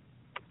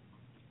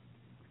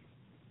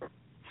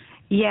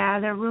 Yeah,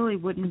 there really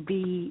wouldn't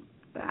be,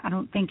 I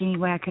don't think any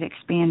way I could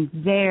expand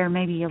there,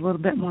 maybe a little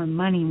bit more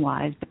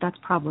money-wise, but that's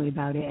probably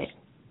about it.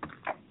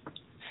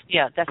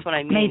 Yeah, that's what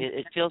I mean.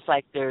 It feels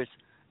like there's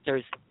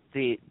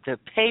the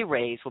pay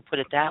raise, we'll put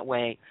it that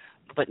way,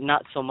 but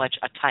not so much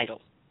a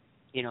title,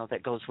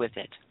 that goes with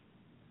it.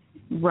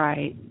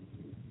 Right.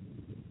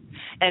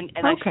 And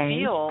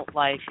okay.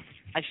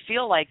 I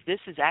feel like this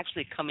is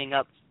actually coming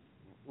up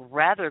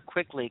rather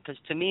quickly,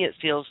 because to me it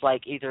feels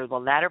like either the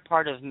latter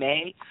part of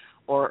May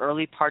or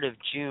early part of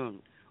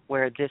June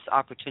where this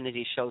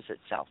opportunity shows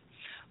itself.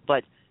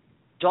 But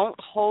don't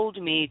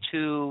hold me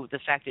to the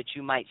fact that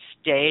you might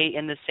stay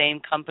in the same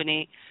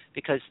company,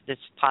 because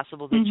it's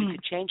possible that you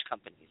could change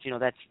companies.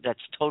 That's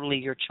totally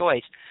your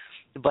choice.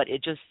 But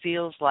it just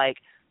feels like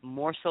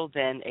more so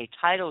than a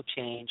title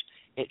change,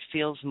 it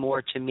feels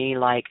more to me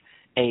like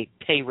a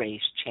pay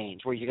raise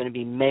change where you're going to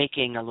be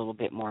making a little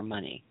bit more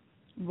money.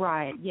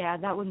 Right. Yeah,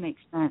 that would make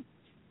sense.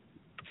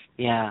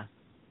 Yeah.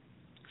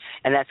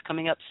 And that's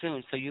coming up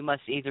soon, so you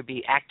must either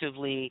be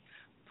actively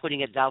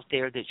putting it out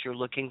there that you're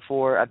looking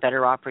for a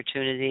better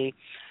opportunity.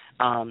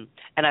 And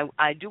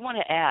I do want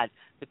to add,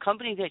 the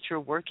company that you're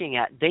working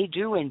at, they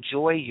do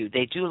enjoy you.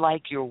 They do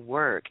like your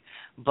work,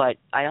 but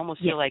I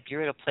almost feel like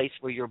you're at a place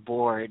where you're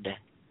bored.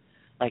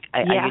 Like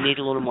you need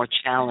a little more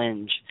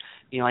challenge.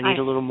 I need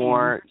a little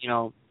more,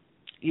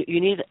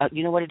 you need,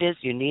 you know what it is?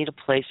 You need a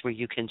place where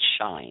you can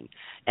shine.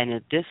 And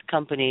at this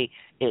company,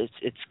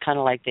 it's kind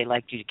of like they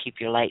like you to keep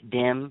your light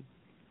dim.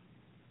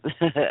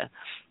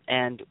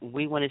 And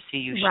we want to see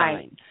you shine.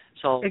 Right.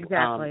 So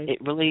exactly. It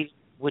really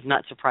would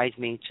not surprise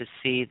me to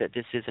see that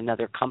this is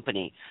another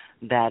company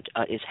that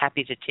is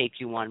happy to take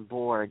you on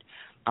board.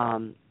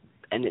 And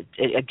it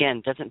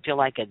again, doesn't feel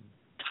like a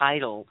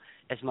title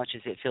as much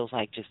as it feels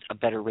like just a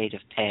better rate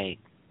of pay.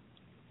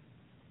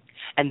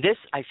 And this,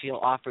 I feel,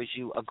 offers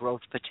you a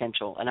growth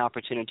potential, an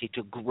opportunity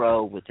to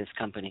grow with this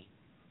company.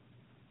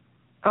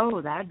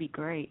 Oh, that'd be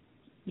great.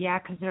 Yeah,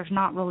 because there's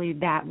not really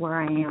that where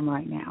I am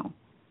right now.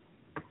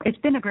 It's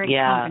been a great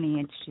company.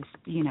 It's just,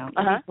 it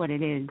is what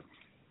it is.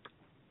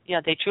 Yeah,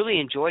 they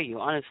truly enjoy you,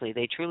 honestly.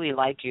 They truly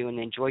like you and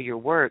enjoy your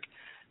work.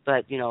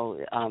 But,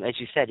 as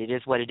you said, it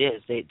is what it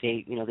is.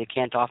 They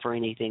can't offer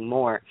anything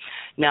more.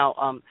 Now,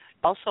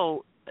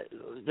 also,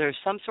 there's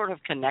some sort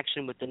of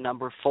connection with the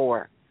number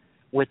 4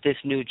 with this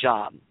new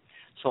job.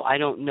 So I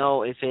don't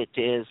know if it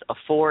is a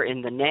 4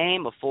 in the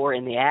name, a 4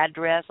 in the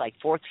address, like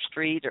 4th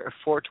Street or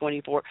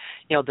 424.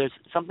 There's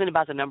something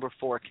about the number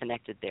 4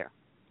 connected there.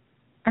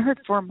 I heard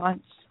 4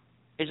 months.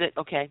 Is it?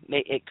 Okay.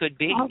 It could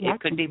be. Oh, it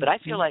could be. But I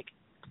feel like,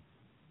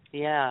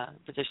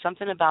 but there's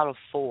something about a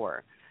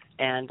 4.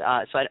 And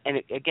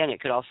again, it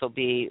could also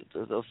be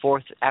the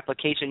 4th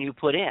application you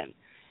put in,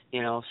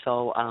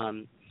 So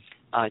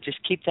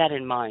just keep that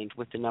in mind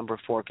with the number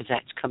 4 because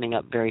that's coming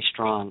up very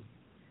strong.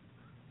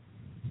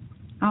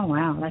 Oh,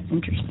 wow. That's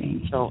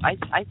interesting. So I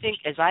think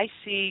as I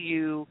see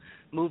you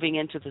moving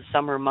into the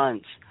summer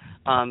months,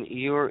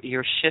 you're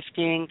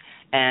shifting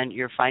and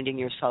you're finding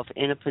yourself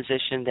in a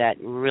position that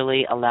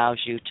really allows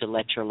you to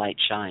let your light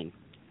shine.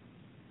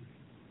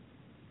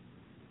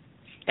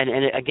 And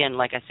again,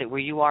 like I said, where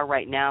you are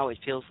right now, it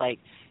feels like,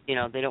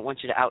 they don't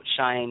want you to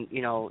outshine,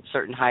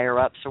 certain higher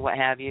ups or what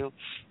have you,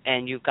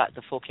 and you've got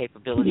the full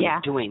capability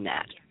of doing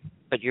that.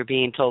 But you're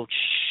being told,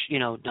 shh,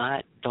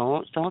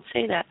 don't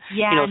say that.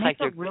 Yeah, it's like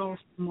it's a real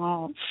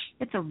small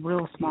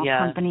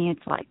company.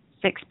 It's like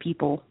 6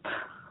 people.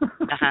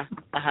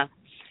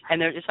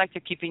 And it's like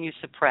they're keeping you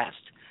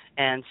suppressed.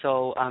 And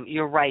so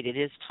you're right. It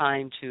is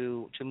time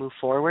to move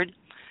forward,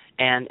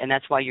 and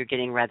that's why you're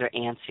getting rather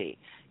antsy,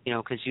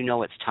 because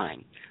it's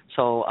time.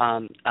 So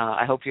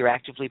I hope you're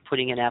actively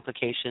putting in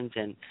applications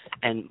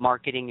and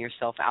marketing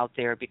yourself out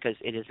there because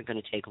it isn't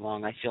going to take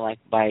long. I feel like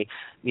by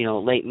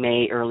late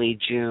May, early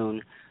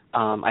June,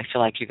 I feel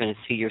like you're going to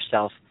see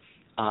yourself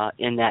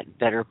in that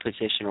better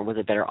position or with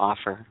a better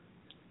offer.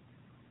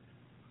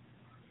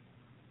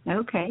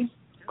 Okay,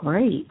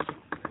 great.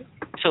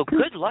 So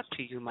good luck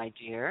to you, my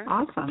dear.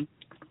 Awesome.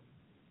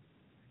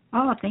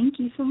 Oh, thank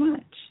you so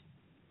much.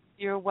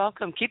 You're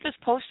welcome. Keep us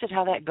posted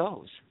how that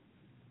goes.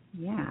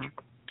 Yeah.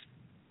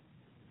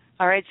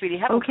 All right, sweetie.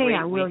 Have a great weekend.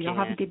 Okay, I will. You'll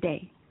have a good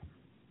day.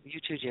 You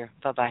too, dear.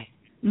 Bye-bye.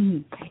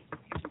 Bye.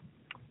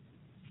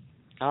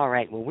 All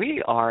right. Well,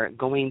 we are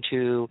going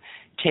to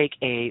take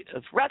a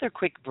rather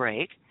quick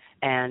break,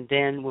 and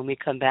then when we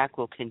come back,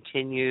 we'll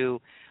continue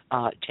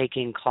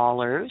taking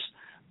callers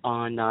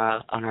on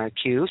our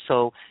queue.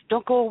 So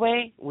don't go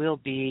away. We'll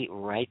be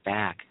right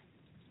back.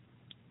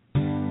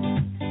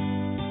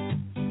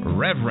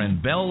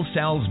 Reverend Belle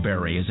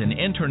Salisbury is an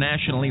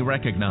internationally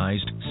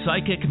recognized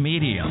psychic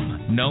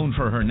medium, known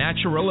for her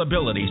natural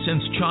ability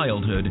since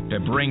childhood to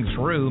bring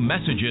through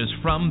messages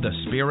from the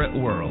spirit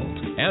world.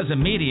 As a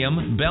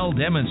medium, Belle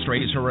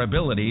demonstrates her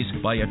abilities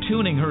by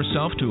attuning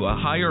herself to a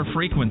higher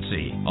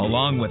frequency,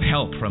 along with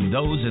help from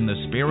those in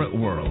the spirit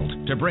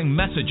world, to bring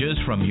messages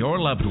from your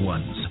loved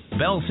ones.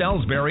 Belle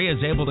Salisbury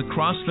is able to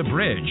cross the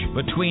bridge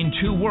between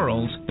 2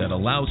 worlds that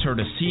allows her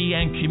to see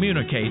and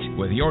communicate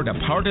with your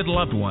departed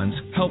loved ones,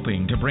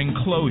 helping to bring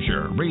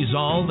closure,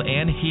 resolve,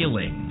 and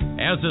healing.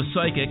 As a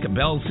psychic,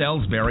 Belle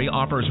Salisbury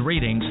offers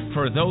readings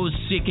for those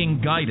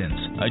seeking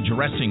guidance,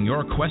 addressing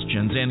your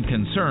questions and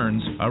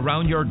concerns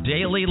around your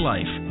daily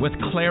life with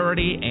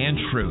clarity and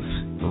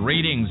truth.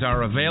 Readings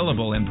are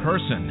available in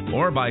person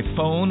or by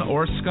phone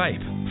or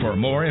Skype. For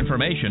more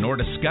information or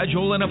to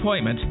schedule an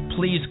appointment,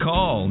 please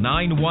call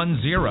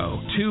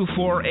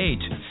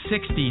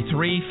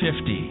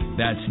 910-248-6350.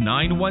 That's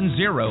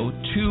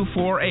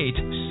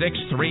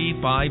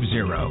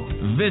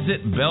 910-248-6350.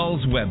 Visit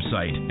Belle's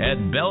website at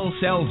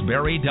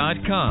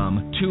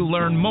bellsalisbury.com to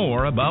learn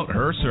more about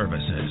her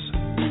services.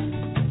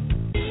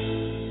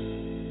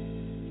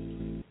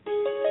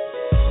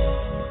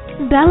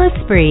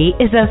 Salisbury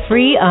is a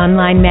free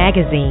online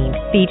magazine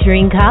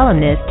featuring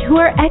columnists who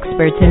are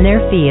experts in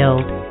their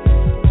field.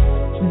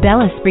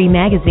 Salisbury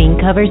magazine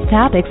covers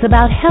topics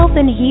about health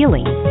and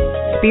healing,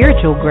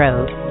 spiritual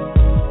growth,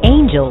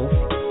 angels,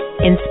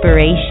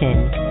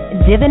 inspiration,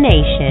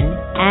 divination,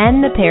 and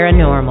the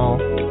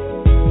paranormal.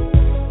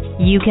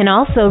 You can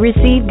also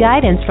receive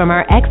guidance from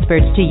our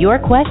experts to your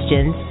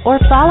questions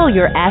or follow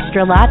your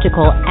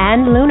astrological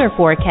and lunar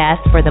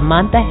forecast for the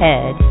month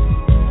ahead.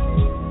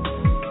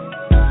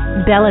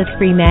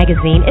 Bellispree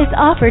magazine is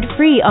offered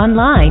free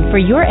online for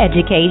your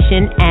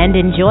education and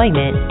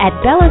enjoyment at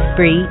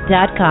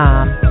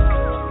bellispree.com.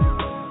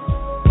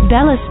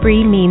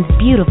 Bellispree means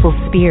beautiful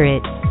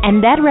spirit,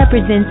 and that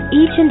represents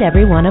each and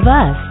every one of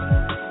us.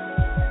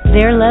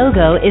 Their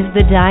logo is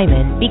the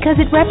diamond because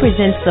it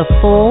represents the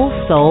full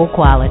soul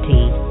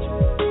quality.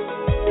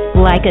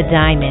 Like a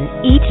diamond,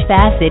 each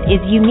facet is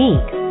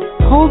unique,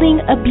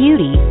 holding a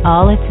beauty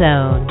all its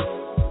own.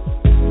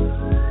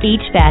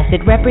 Each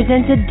facet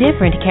represents a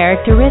different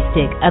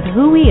characteristic of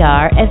who we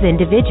are as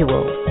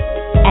individuals.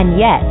 And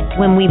yet,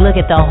 when we look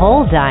at the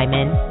whole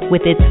diamond,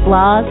 with its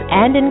flaws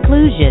and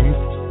inclusions,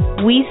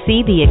 we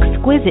see the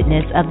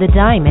exquisiteness of the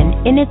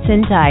diamond in its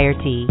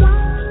entirety.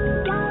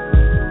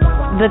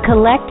 The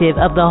collective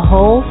of the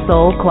whole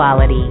soul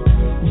quality,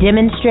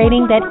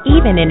 demonstrating that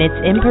even in its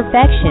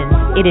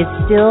imperfections, it is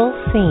still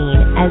seen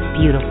as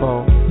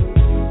beautiful.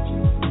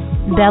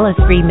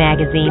 Bellispree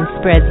magazine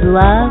spreads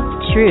love,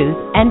 truth,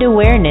 and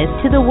awareness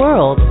to the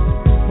world,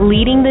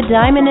 leading the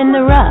diamond in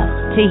the rough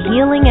to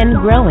healing and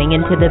growing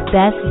into the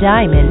best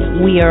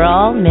diamond we are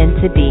all meant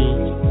to be.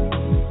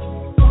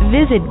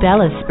 Visit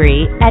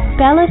Bellispree at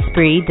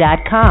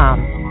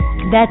bellispree.com.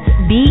 That's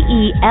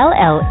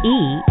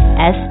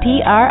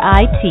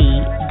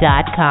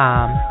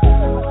BELLESPRIT.com.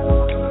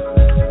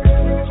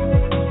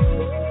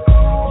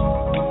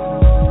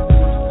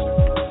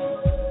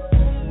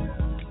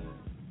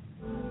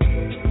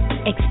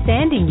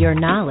 Expanding your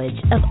knowledge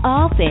of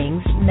all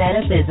things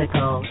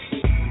metaphysical.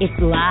 It's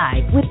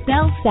Live with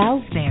Belle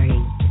Salisbury,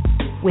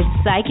 with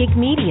psychic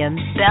mediums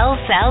Belle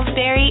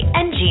Salisbury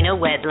and Gina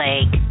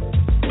Wedlake.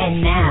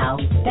 And now,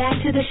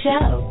 back to the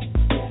show.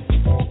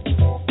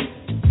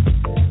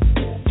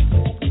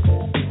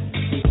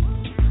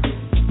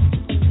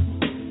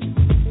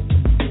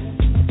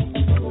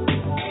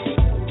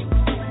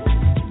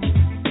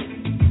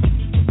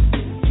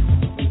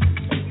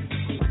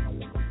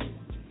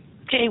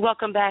 Okay,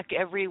 welcome back,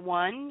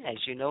 everyone.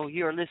 As you know,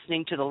 you're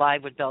listening to the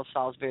Live with Belle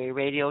Salisbury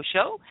radio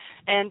show,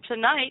 and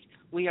tonight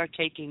we are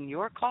taking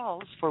your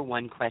calls for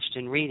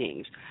one-question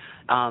readings.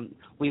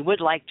 We would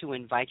like to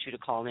invite you to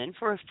call in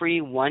for a free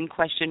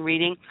one-question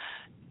reading.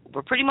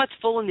 We're pretty much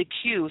full in the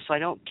queue, so I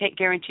can't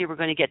guarantee we're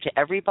going to get to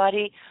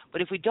everybody,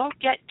 but if we don't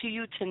get to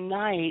you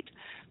tonight,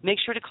 make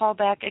sure to call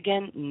back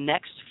again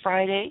next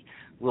Friday.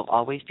 We'll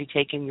always be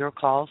taking your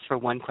calls for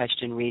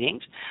one-question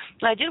readings.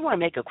 And I did want to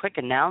make a quick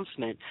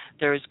announcement.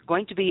 There's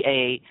going to be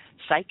a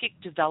Psychic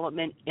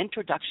Development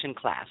Introduction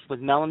class with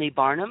Melanie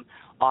Barnum,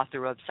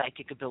 author of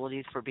Psychic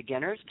Abilities for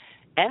Beginners,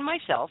 and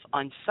myself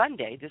on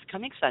Sunday, this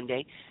coming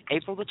Sunday,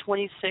 April the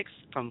 26th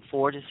from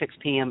 4 to 6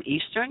 p.m.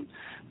 Eastern.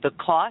 The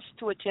cost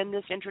to attend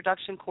this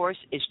introduction course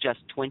is just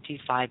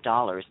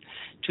 $25.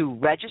 To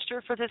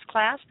register for this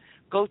class,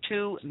 go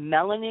to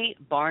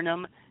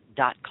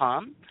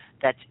melaniebarnum.com.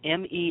 That's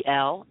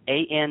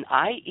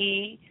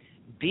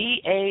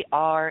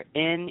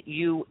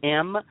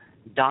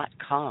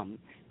MELANIEBARNUM.com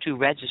to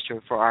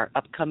register for our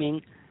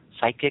upcoming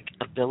Psychic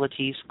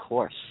Abilities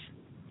course.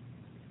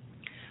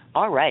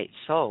 All right,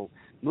 so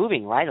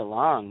moving right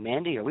along.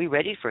 Mandy, are we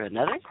ready for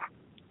another?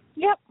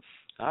 Yep.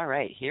 All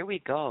right, here we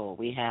go.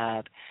 We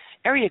have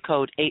area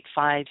code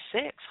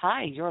 856.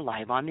 Hi, you're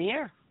live on the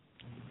air.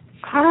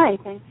 Hi,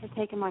 thanks for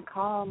taking my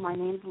call. My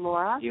name's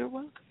Laura. You're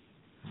welcome.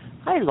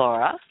 Hi,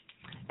 Laura.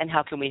 And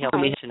how can we help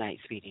you tonight,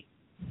 sweetie?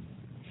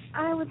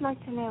 I would like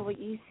to know what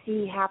you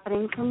see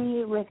happening for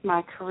me with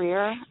my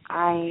career.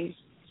 I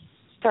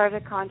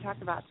started a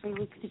contract about 3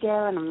 weeks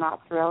ago, and I'm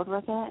not thrilled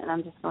with it, and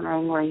I'm just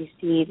wondering where you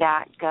see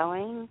that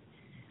going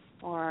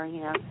or,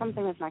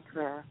 something with my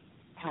career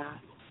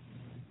path.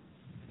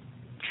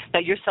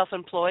 Now, you're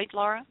self-employed,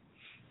 Laura?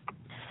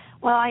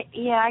 Well, I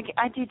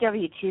do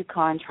W-2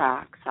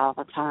 contracts all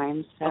the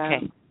time. So.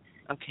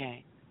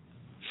 Okay.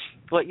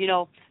 Well,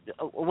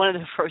 one of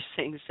the first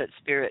things that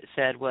Spirit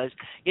said was,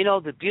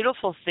 the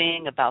beautiful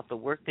thing about the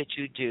work that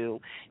you do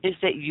is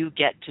that you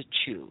get to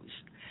choose.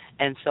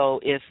 And so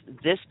if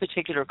this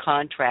particular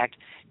contract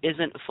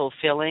isn't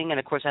fulfilling, and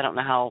of course I don't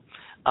know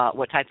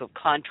what type of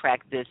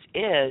contract this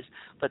is,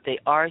 but they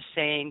are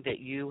saying that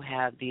you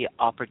have the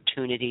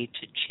opportunity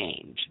to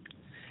change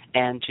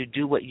and to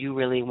do what you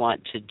really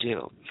want to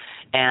do.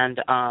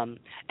 And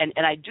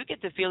I do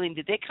get the feeling,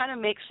 did they kind of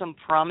make some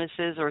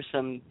promises or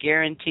some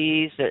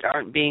guarantees that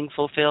aren't being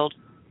fulfilled?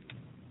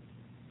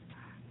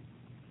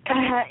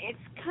 It's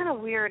kind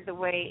of weird the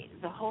way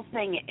the whole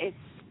thing is.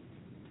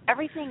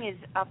 Everything is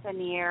up in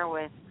the air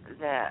with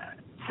the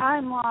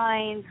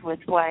timelines, with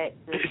what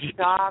the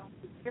job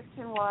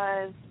description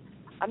was.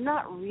 I'm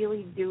not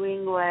really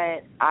doing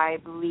what I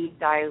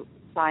believed I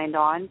signed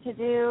on to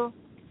do,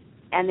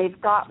 and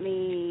they've got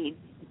me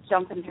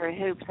jumping through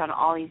hoops on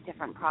all these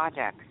different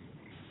projects.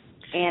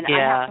 And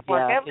I have to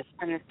work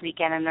overtime this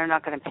weekend, and they're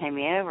not going to pay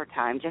me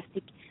overtime.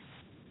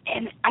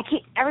 And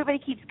everybody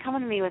keeps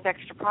coming to me with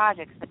extra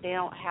projects, but they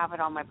don't have it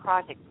on my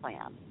project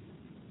plan.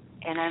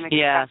 and I'm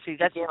see,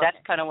 that's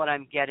kind of what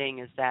I'm getting,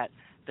 is that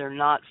they're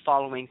not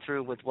following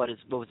through with what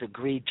was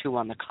agreed to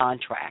on the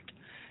contract,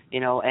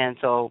 and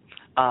so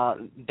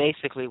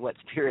basically what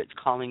Spirit's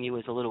calling you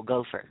is a little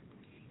gopher.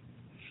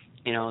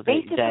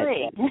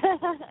 Basically.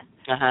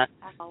 That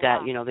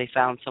they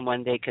found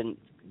someone they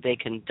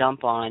can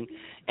dump on,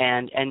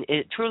 and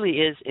it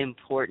truly is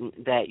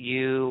important that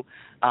you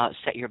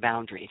set your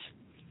boundaries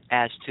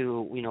as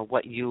to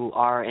what you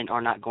are and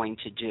are not going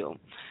to do.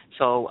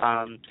 So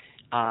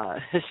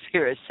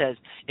Spirit says,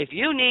 if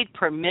you need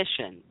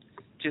permission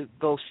to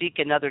go seek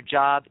another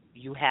job,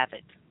 you have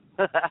it.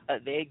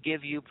 They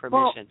give you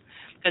permission.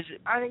 Well,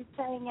 are they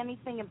saying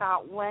anything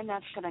about when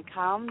that's going to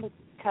come?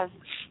 Because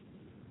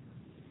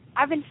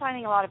I've been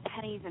finding a lot of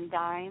pennies and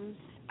dimes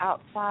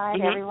outside.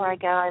 Mm-hmm. Everywhere I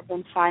go, I've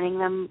been finding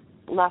them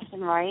left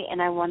and right,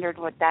 and I wondered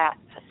what that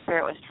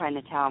Spirit was trying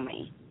to tell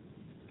me.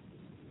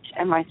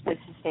 Am I supposed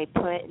to stay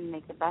put and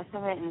make the best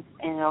of it and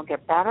it'll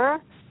get better?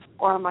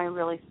 Or am I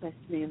really supposed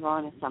to move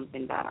on to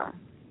something better?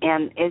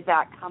 And is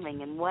that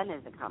coming, and when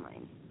is it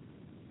coming?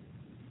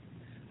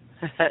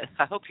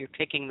 I hope you're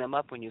picking them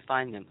up when you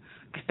find them.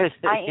 Because,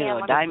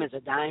 a dime is a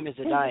dime is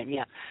a dime,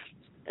 yeah.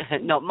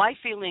 No, my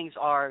feelings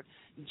are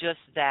just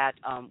that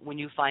when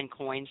you find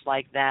coins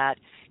like that,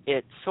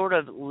 it sort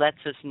of lets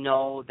us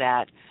know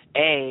that,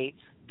 A,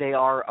 they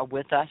are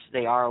with us,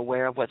 they are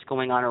aware of what's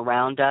going on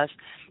around us,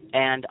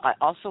 and I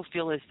also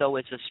feel as though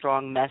it's a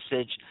strong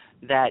message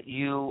that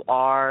you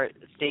are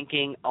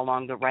thinking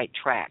along the right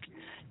track.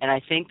 And I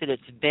think that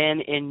it's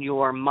been in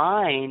your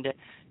mind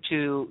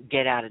to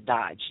get out of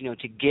Dodge,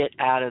 to get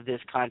out of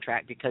this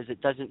contract, because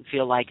it doesn't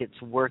feel like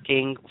it's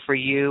working for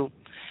you.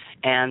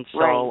 And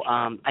so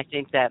I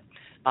think that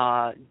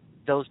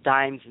those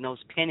dimes and those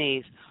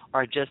pennies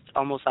are just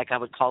almost like, I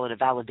would call it, a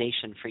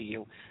validation for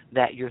you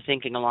that you're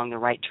thinking along the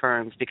right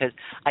terms, because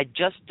I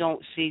just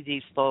don't see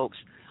these folks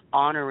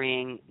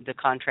honoring the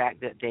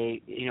contract that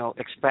they,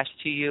 expressed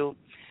to you,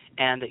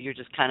 and that you're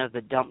just kind of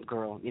the dump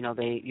girl.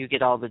 You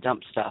get all the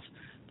dump stuff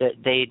that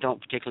they don't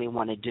particularly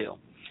want to do.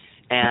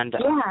 And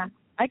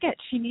I get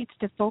she needs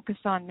to focus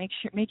on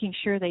making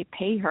sure they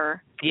pay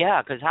her.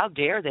 Yeah, because how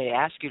dare they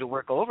ask you to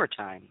work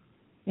overtime?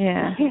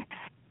 Yeah.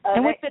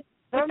 And with the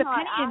penny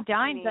and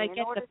dimes, I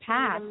get the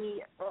pass.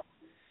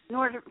 In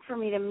order for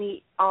me to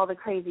meet all the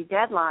crazy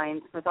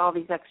deadlines with all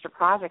these extra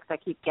projects I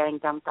keep getting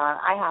dumped on,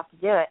 I have to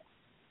do it.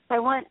 So I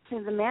went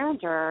to the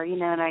manager,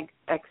 and I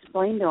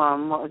explained to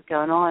him what was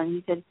going on.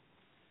 He said,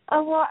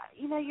 oh, well,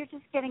 you're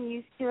just getting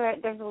used to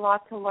it. There's a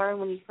lot to learn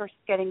when you're first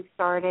getting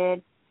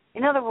started.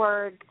 In other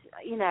words,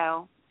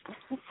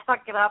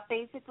 suck it up,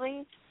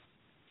 basically.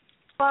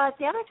 But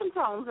the other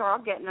consultants are all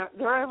getting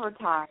their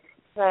overtime.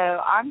 So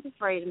I'm just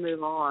ready to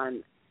move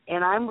on.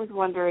 And I was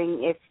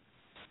wondering if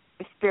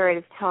the Spirit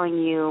is telling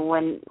you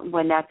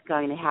when that's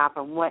going to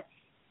happen. What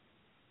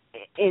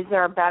is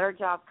there a better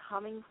job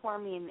coming for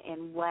me,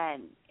 and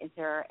when? Is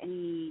there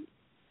any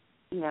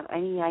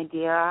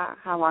idea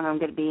how long I'm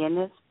going to be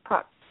in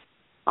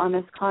on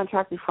this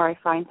contract before I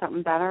find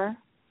something better?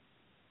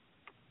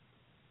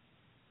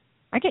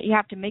 I get you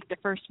have to make the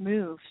first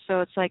move,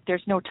 so it's like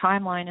there's no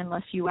timeline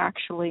unless you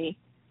actually,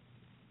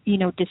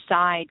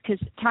 decide, because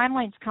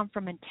timelines come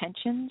from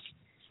intentions,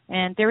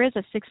 and there is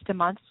a 6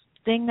 month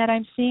thing that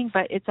I'm seeing,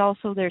 but it's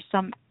also there's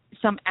some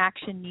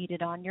action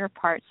needed on your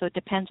part, so it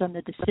depends on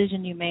the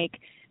decision you make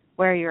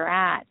where you're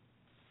at.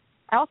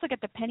 I also get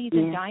the pennies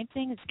and dime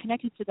thing. It's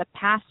connected to the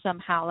past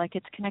somehow, like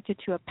it's connected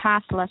to a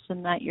past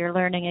lesson that you're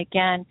learning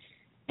again.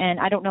 And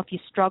I don't know if you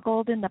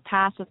struggled in the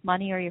past with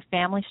money or your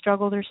family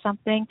struggled or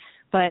something,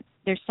 but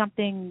there's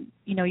something,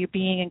 you're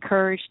being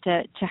encouraged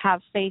to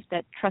have faith,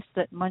 that trust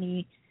that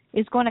money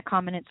is going to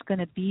come and it's going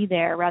to be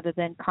there, rather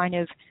than kind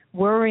of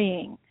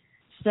worrying.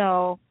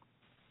 So,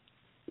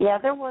 yeah,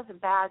 there was a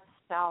bad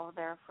spell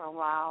there for a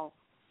while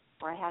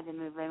where I had to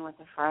move in with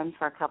a friend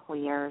for a couple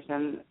of years,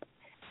 and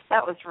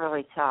that was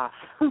really tough.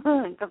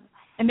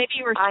 And maybe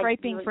you were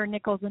scraping for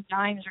nickels and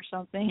dimes or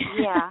something.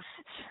 Yeah,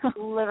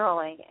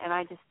 literally. And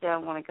I just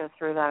don't want to go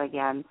through that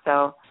again.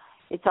 So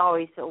it's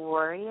always a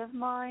worry of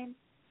mine.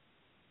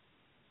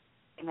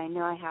 And I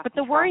know I have But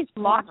to. the worry's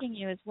blocking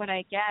you is what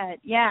I get.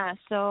 Yeah,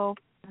 so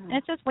and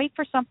it says wait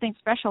for something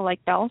special,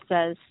 like Belle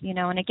says,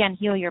 and again,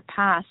 heal your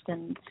past.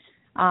 And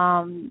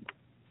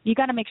you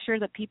got to make sure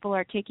that people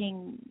are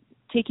taking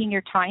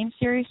your time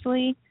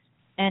seriously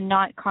and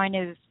not kind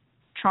of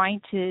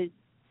trying to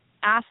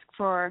ask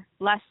for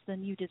less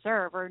than you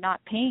deserve, or not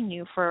paying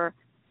you for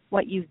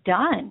what you've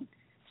done.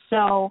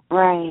 So,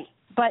 right.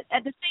 But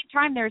at the same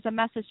time, there's a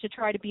message to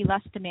try to be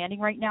less demanding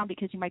right now,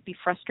 because you might be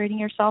frustrating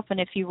yourself.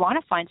 And if you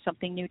want to find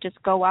something new,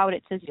 just go out.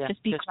 It says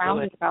just be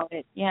grounded about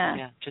it. Yeah.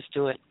 Yeah, just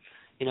do it.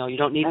 You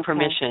don't need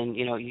permission.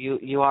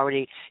 You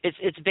already.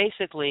 It's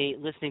basically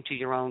listening to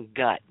your own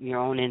gut, your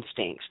own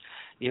instincts,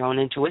 your own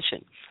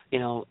intuition.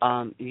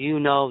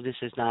 This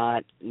is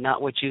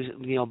not what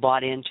you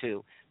bought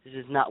into. This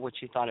is not what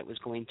you thought it was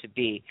going to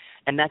be.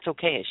 And that's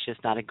okay. It's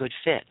just not a good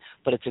fit.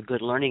 But it's a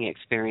good learning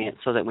experience,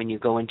 so that when you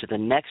go into the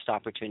next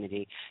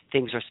opportunity,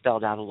 things are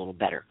spelled out a little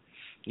better.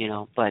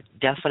 But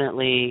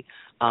definitely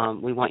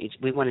we want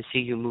to see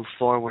you move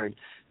forward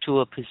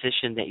to a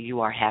position that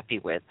you are happy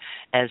with.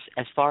 As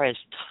far as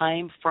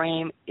time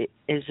frame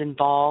is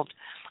involved,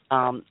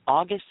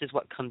 August is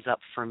what comes up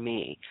for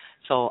me.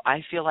 So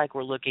I feel like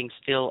we're looking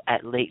still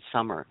at late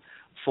summer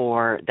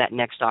for that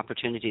next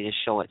opportunity to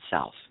show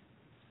itself.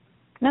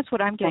 And that's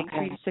what I'm getting,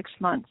 3 to 6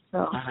 months.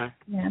 So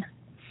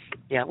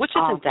yeah, which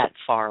isn't that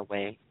far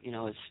away.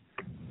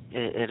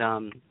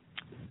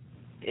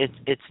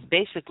 It's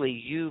basically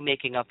you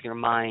making up your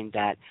mind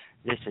that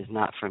this is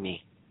not for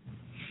me.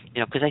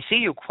 Because I see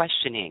you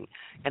questioning,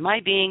 am I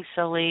being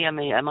silly? Am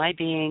I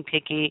being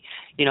picky?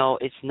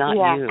 It's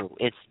not you.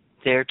 It's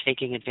they're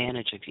taking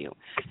advantage of you.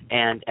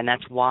 And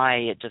that's why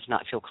it does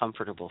not feel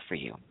comfortable for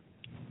you.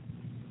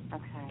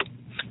 Okay.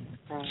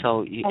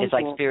 So it's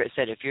like Spirit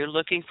said, if you're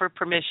looking for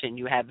permission,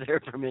 you have their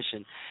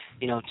permission,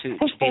 to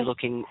be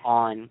looking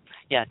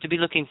to be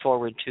looking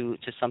forward to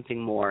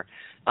something more,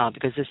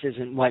 because this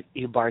isn't what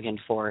you bargained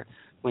for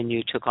when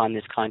you took on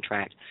this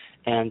contract.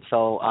 And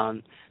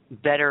so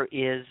better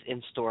is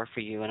in store for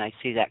you, and I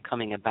see that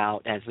coming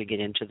about as we get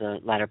into the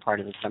latter part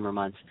of the summer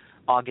months.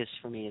 August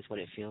for me is what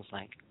it feels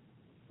like.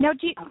 Now,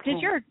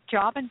 did your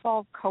job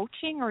involve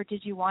coaching, or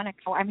did you want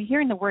to? I'm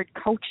hearing the word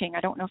coaching.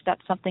 I don't know if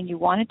that's something you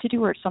wanted to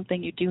do or it's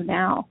something you do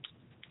now.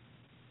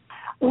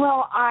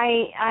 Well,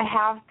 I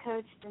have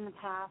coached in the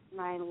past, and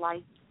I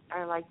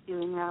like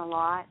doing that a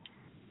lot.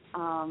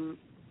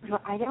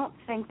 But I don't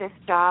think this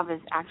job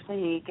is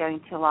actually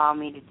going to allow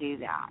me to do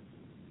that.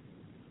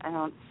 I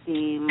don't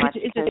see much.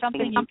 Is it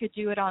something you could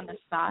do it on the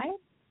side?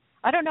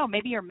 I don't know.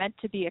 Maybe you're meant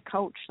to be a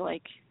coach,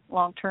 like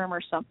long term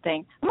or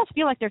something. I almost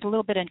feel like there's a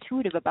little bit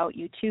intuitive about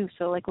you too,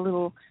 so like a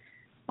little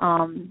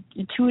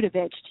intuitive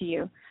edge to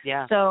you.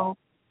 Yeah. So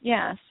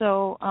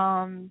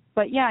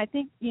but yeah, I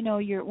think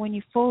when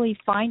you fully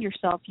find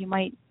yourself, you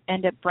might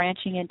end up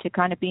branching into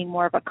kind of being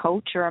more of a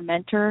coach or a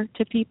mentor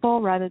to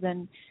people rather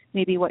than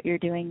maybe what you're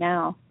doing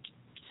now.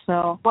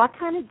 So I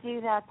kind of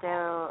do that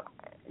though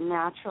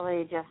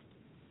naturally, just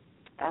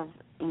as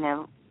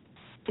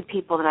to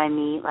people that I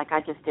meet. Like I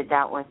just did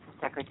that with the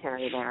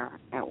secretary there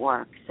at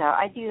work. So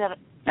I do that.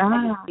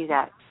 I just do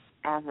that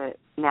as a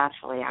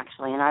naturally,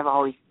 actually, and I've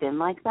always been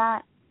like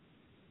that.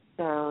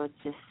 So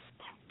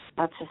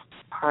that's just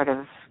part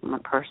of my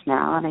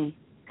personality.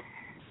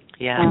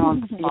 Yeah.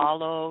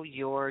 Follow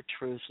your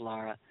truth,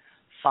 Laura.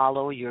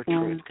 Follow your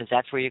truth, because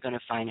that's where you're going to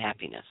find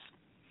happiness.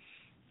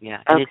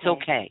 Yeah, and it's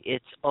okay.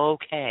 It's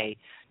okay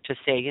to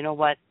say, you know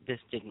what, this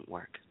didn't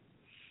work,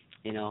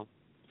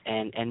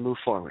 and move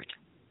forward.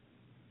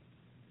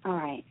 All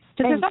right.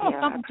 Because there's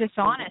almost something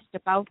dishonest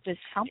about this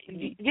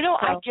company.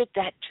 I get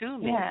that too,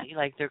 Mindy. Yeah.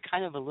 Like they're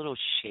kind of a little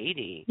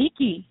shady.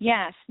 Sneaky,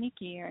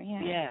 sneakier,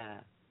 Yeah.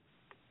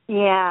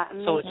 Yeah.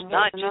 So it's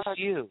not just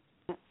you.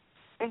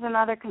 There's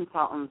another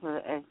consultant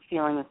that is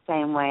feeling the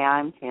same way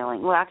I'm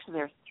feeling. Well, actually,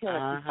 there's two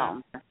other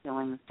consultants that are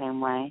feeling the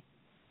same way.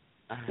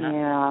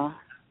 Yeah.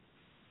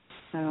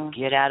 So.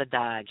 Get out of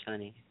Dodge,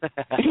 honey. Of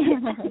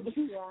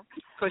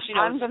course,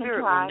 I'm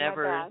Spirit will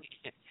never.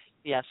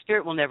 Yeah,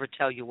 Spirit will never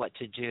tell you what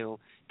to do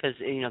because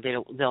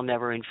they'll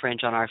never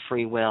infringe on our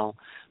free will.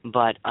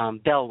 But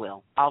Belle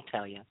will. I'll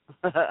tell you.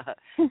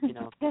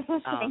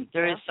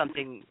 There is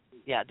something.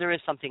 Yeah, there is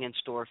something in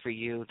store for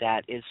you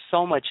that is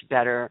so much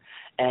better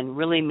and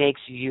really makes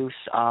use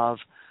of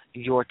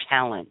your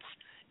talents.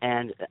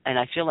 And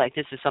I feel like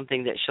this is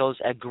something that shows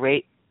a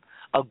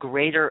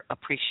greater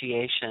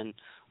appreciation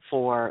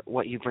for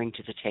what you bring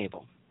to the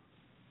table.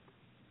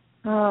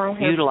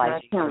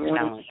 Utilizing your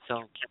talent.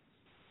 So,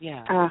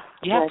 yeah,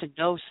 you have to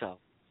know so.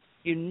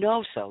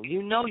 So.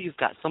 You've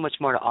got so much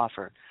more to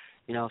offer.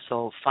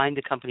 So find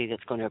a company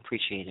that's going to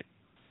appreciate it.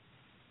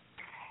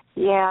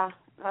 Yeah.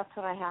 That's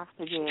what I have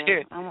to do.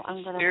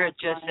 Spirit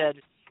just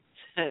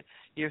said,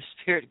 your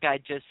spirit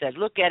guide just said,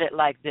 look at it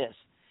like this.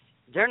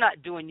 They're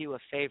not doing you a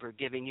favor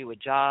giving you a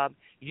job.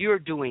 You're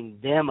doing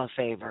them a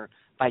favor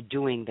by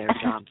doing their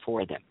job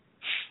for them.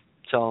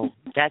 So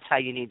that's how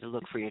you need to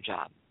look for your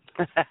job.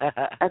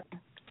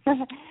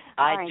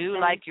 I do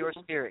like your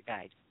spirit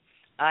guide.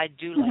 I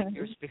do like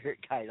your spirit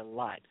guide a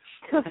lot.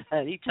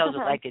 He tells it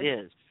like it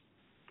is.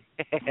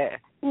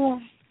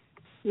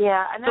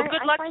 Yeah. And so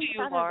good luck to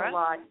you,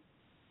 Laura.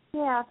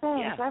 Yeah,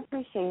 thanks. Yeah. I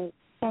appreciate it.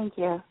 Thank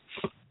you.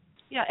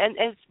 Yeah,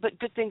 but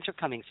good things are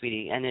coming,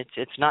 sweetie, and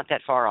it's not that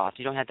far off.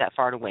 You don't have that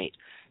far to wait.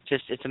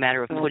 Just it's a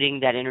matter of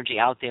putting that energy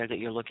out there that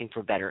you're looking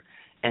for better,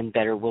 and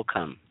better will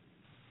come.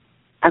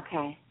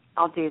 Okay,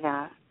 I'll do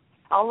that.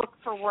 I'll look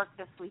for work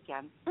this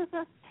weekend.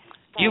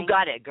 You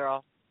got it,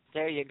 girl.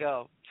 There you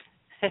go.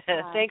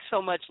 Thanks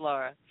so much,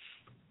 Laura.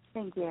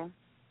 Thank you.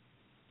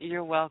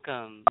 You're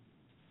welcome.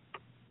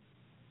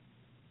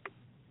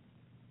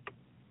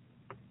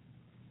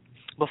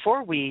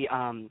 Before we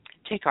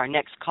take our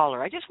next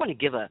caller, I just want to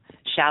give a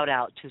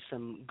shout-out to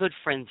some good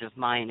friends of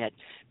mine at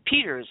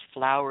Peter's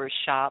Flower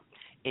Shop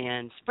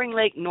in Spring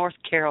Lake, North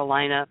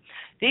Carolina.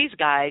 These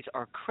guys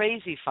are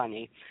crazy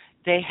funny.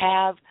 They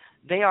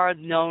are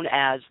known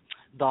as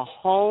the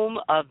home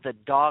of the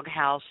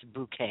doghouse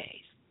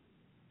bouquets.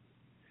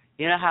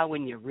 You know how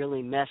when you're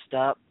really messed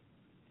up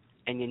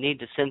and you need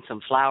to send some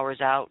flowers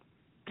out,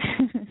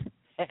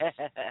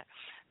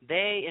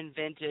 they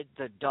invented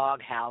the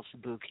doghouse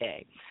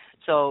bouquet.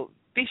 So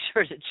be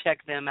sure to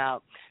check them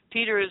out.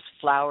 Peter's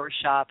Flower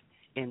Shop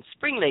in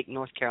Spring Lake,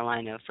 North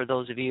Carolina, for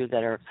those of you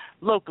that are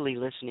locally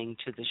listening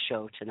to the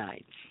show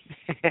tonight.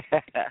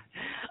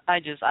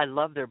 I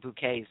love their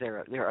bouquets.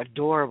 They're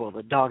adorable,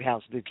 the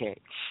doghouse bouquet.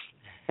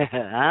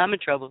 I'm in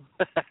trouble.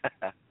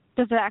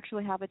 Does it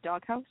actually have a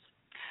doghouse?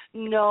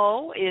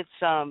 No, it's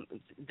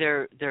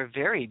they're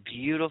very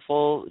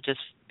beautiful, just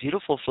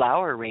beautiful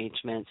flower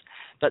arrangements,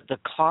 but the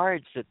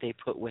cards that they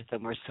put with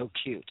them are so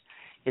cute.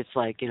 It's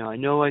like, I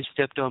know I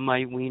stepped on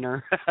my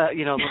wiener,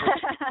 little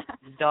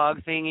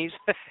dog thingies.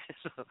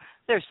 So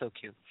they're so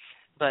cute.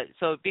 But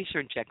so be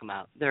sure and check them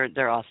out.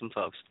 They're awesome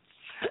folks.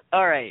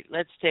 All right,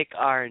 let's take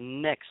our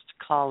next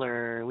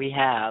caller. We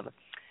have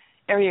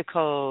area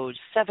code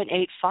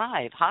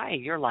 785. Hi,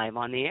 you're live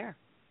on the air.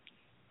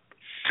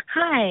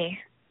 Hi,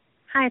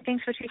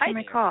 thanks for taking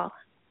my call.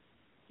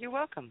 You're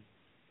welcome.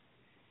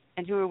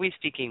 And who are we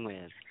speaking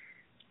with?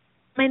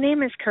 My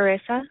name is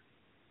Carissa.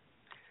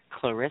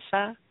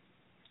 Clarissa?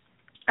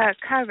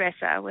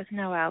 Carissa with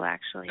no L,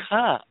 actually.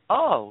 Carissa.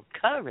 All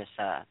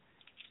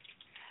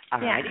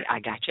righty, I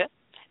gotcha.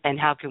 And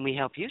how can we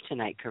help you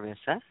tonight,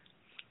 Carissa?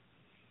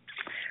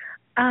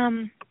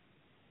 How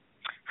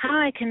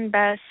I can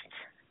best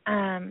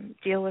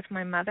deal with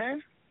my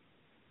mother?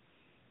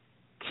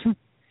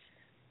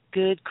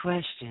 Good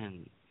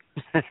question.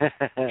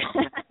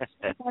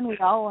 One we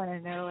all want to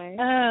know, eh?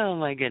 Oh,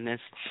 my goodness.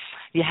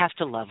 You have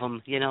to love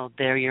them.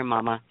 They're your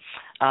mama.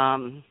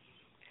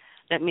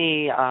 Let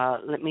me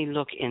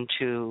look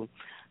into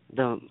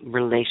the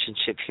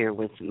relationship here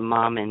with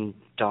mom and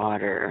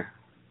daughter.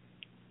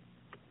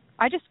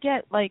 I just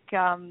get like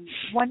 1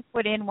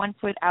 foot in, 1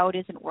 foot out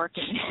isn't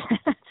working.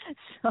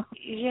 So.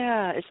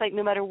 Yeah, it's like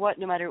no matter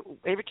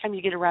every time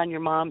you get around your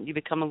mom, you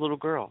become a little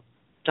girl,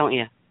 don't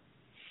you?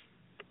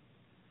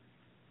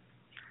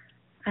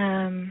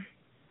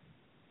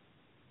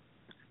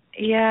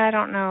 Yeah, I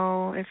don't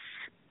know if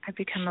I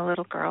become a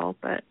little girl,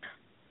 but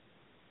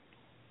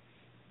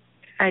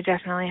I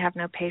definitely have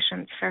no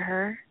patience for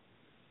her.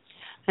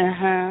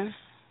 I'm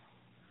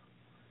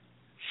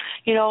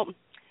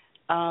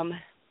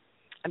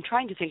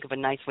trying to think of a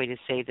nice way to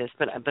say this,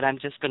 but I'm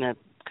just going to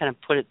kind of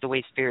put it the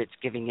way Spirit's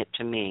giving it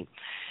to me.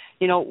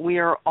 We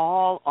are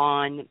all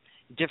on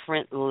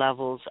different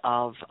levels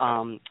of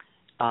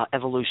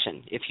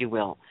evolution, if you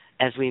will,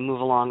 as we move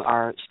along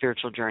our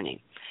spiritual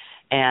journey.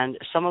 And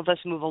some of us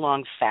move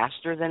along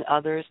faster than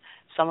others.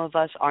 Some of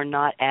us are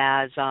not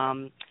as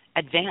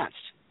advanced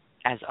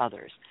as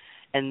others.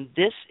 And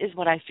this is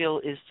what I feel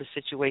is the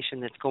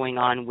situation that's going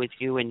on with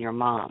you and your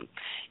mom,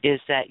 is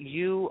that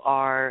you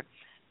are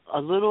a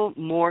little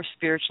more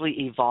spiritually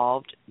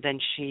evolved than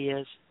she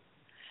is.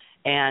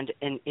 And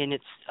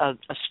it's a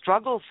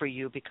struggle for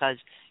you because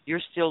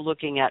you're still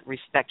looking at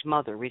respect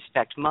mother,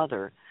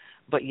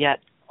 but yet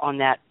on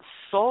that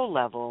soul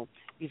level,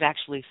 you've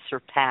actually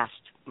surpassed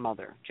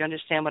mother. Do you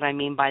understand what I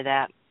mean by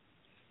that?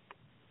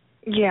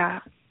 Yeah.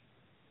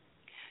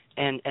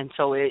 And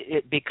so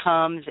it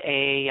becomes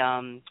a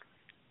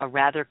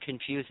rather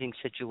confusing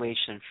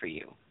situation for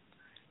you,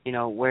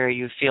 where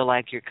you feel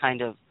like you're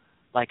kind of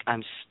like,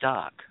 I'm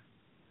stuck.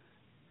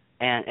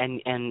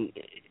 And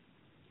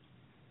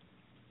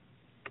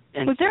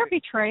was there a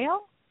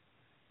betrayal?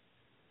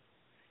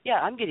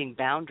 Yeah, I'm getting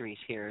boundaries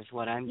here is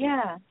what I'm getting.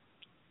 Yeah.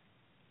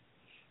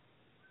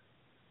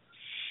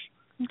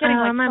 I'm getting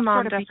my mom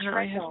sort of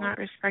definitely has not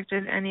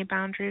respected any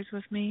boundaries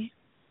with me.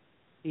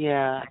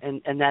 Yeah,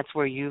 and that's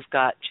where you've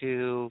got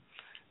to,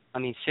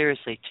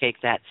 seriously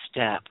take that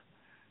step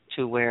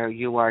to where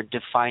you are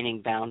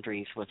defining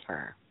boundaries with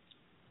her.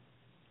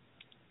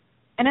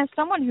 And as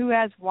someone who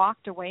has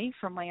walked away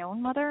from my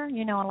own mother,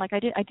 like I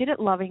did it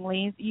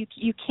lovingly.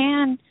 You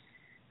can.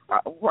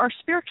 Our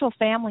spiritual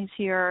families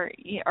here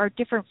are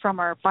different from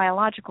our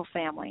biological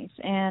families,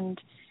 and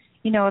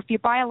if your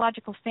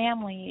biological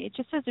family, it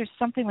just says there's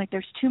something like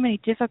there's too many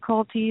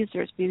difficulties,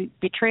 there's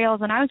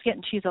betrayals, and I was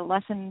getting she's a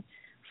lesson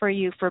for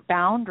you for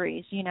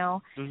boundaries,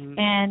 Mm-hmm.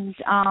 And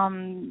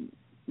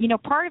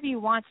part of you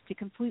wants to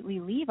completely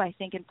leave, I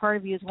think, and part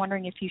of you is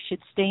wondering if you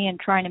should stay and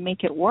trying to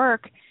make it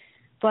work,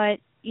 but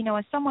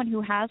as someone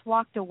who has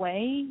walked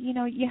away,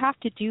 you have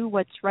to do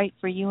what's right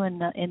for you in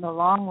the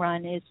long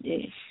run.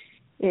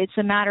 It's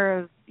a matter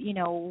of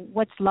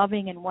what's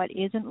loving and what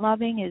isn't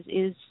loving is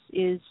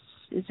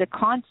a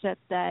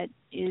concept that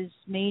is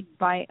made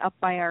up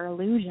by our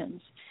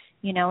illusions.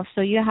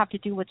 So you have to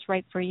do what's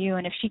right for you.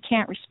 And if she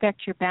can't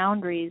respect your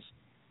boundaries,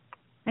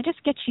 I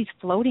just get she's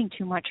floating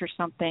too much or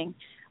something.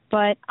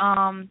 But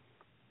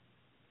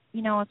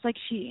it's like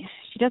she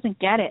doesn't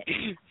get it.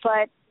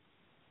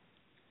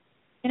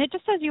 And it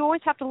just says you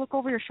always have to look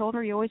over your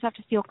shoulder. You always have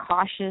to feel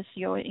cautious.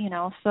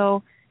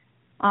 So.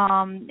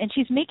 And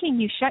she's making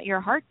you shut your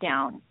heart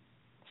down.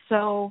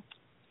 So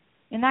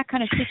in that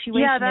kind of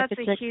situation, that's if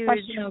it's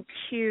a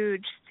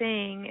huge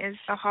thing is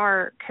the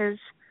heart, because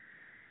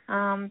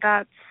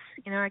that's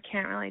I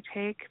can't really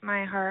take.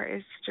 My heart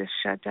is just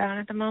shut down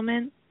at the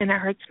moment, and it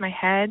hurts my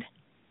head.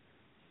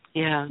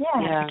 Yeah.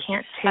 I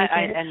can't take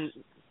it. And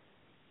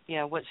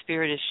what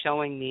Spirit is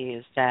showing me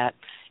is that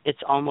it's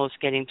almost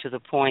getting to the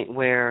point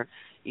where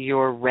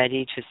you're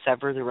ready to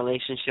sever the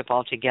relationship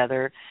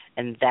altogether,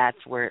 and that's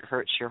where it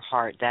hurts your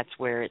heart. That's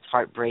where it's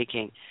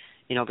heartbreaking,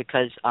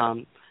 because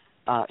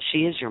she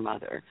is your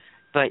mother,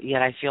 but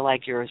yet I feel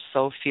like you're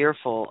so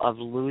fearful of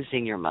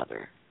losing your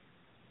mother.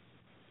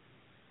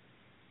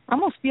 I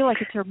almost feel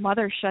like it's her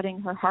mother shutting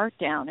her heart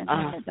down, and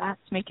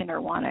that's making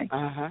her want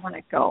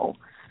to go.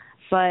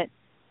 But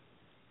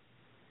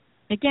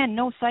again,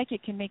 no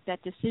psychic can make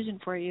that decision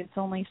for you. It's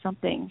only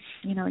something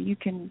you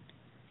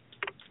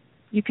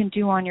can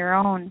do on your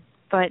own.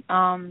 But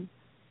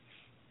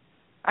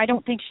I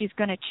don't think she's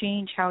going to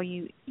change how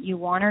you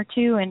want her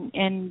to.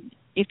 And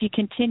if you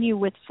continue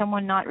with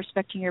someone not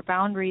respecting your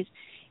boundaries,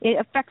 it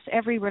affects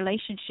every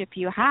relationship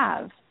you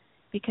have,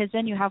 because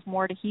then you have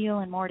more to heal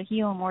and more to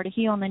heal and more to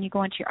heal, and then you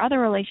go into your other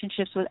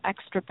relationships with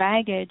extra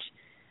baggage.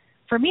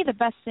 For me, the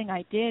best thing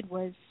I did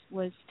was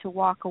to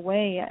walk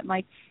away.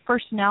 My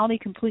personality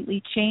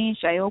completely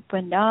changed. I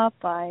opened up.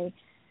 I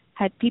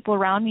had people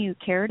around me who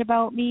cared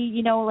about me.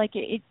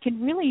 It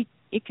can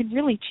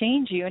really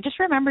change you. And just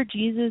remember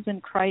Jesus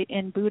and Christ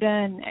and Buddha,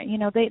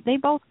 and they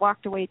both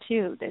walked away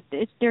too.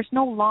 There's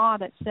no law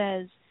that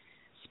says,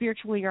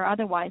 spiritually or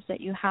otherwise,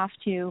 that you have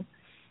to,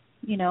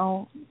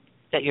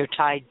 that you're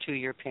tied to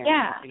your parents,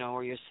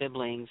 or your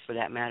siblings for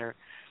that matter,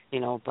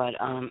 But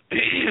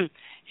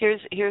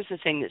here's the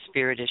thing that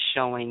Spirit is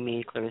showing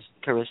me,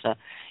 Clarissa,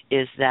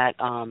 is that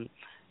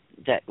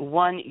that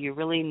one, you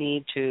really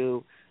need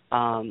to,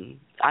 I'm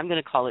going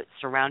to call it,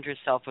 surround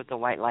yourself with the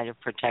white light of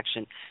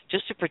protection,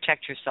 just to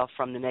protect yourself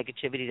from the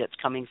negativity that's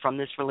coming from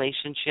this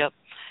relationship.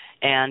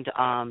 And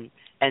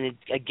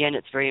again,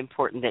 it's very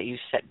important that you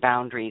set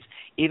boundaries,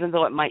 even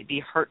though it might be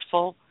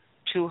hurtful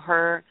to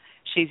her.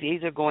 She's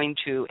either going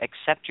to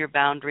accept your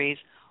boundaries,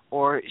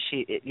 or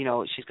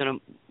she's going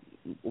to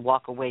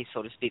walk away,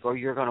 so to speak, or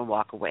you're going to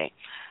walk away.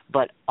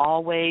 But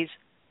always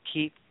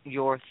keep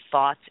your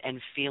thoughts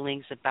and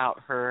feelings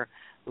about her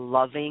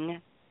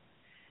loving,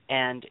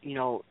 and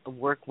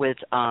work with.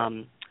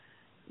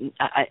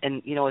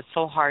 It's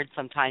so hard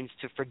sometimes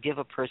to forgive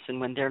a person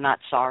when they're not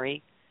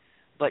sorry,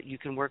 but you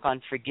can work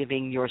on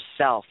forgiving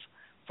yourself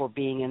for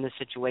being in the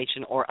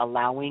situation or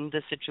allowing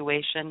the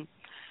situation.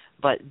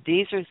 But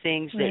these are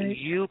things that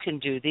you can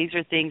do. These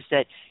are things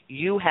that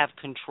you have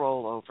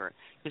control over,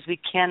 because we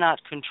cannot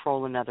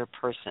control another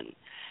person.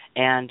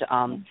 And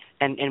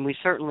we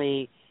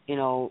certainly,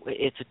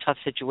 it's a tough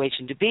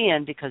situation to be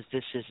in, because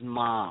this is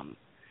Mom,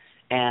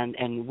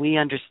 and we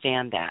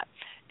understand that.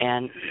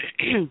 And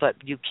but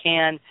you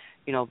can,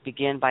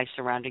 begin by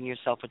surrounding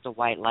yourself with the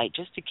white light,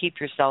 just to keep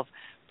yourself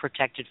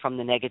protected from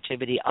the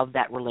negativity of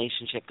that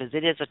relationship, because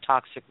it is a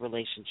toxic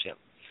relationship.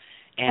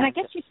 And I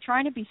guess she's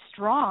trying to be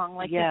strong.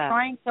 You're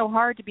trying so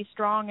hard to be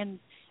strong,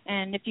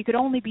 and if you could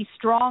only be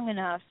strong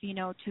enough,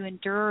 to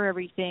endure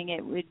everything,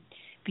 it would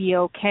be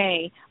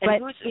okay.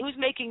 And but who's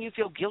making you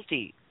feel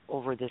guilty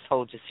over this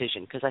whole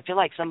decision? Because I feel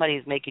like somebody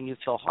is making you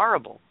feel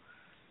horrible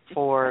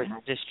for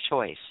this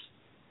choice.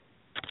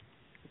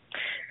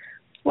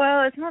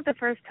 Well, it's not the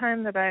first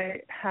time that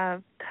I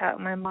have cut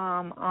my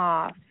mom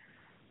off,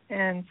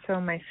 and so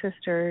my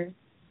sister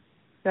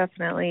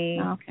definitely.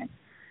 Okay.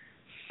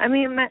 I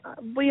mean,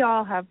 we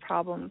all have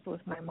problems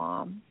with my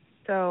mom,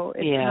 so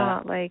it's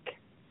not like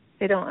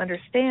they don't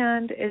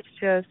understand. It's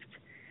just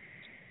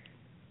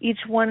each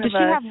one of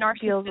us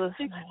deals with. Does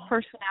she have narcissistic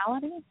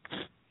personality?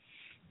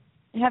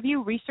 Have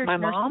you researched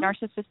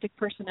narcissistic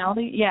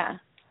personality? Yeah.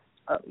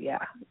 Oh, yeah.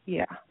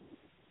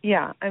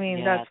 I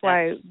mean, that's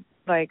why,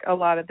 a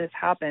lot of this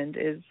happened,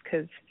 is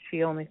because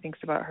she only thinks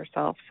about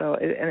herself. So,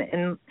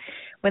 and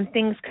when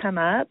things come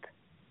up,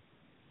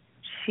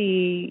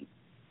 she,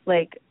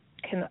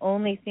 can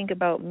only think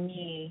about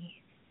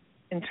me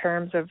in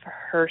terms of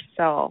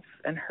herself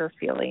and her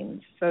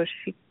feelings. So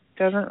she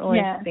doesn't really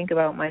think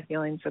about my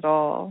feelings at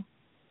all.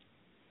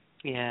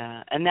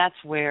 Yeah, and that's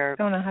where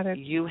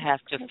you have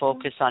to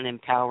focus on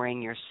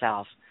empowering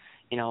yourself.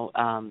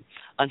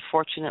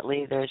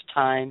 Unfortunately, there's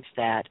times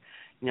that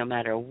no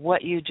matter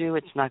what you do,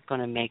 it's not going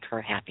to make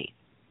her happy.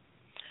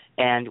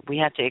 And we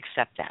have to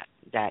accept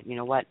that,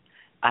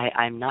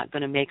 I'm not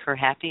going to make her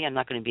happy. I'm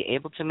not going to be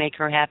able to make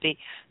her happy.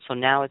 So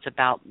now it's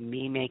about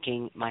me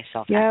making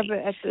myself happy. Yeah, but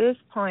at this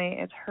point,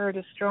 it's her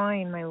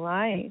destroying my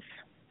life.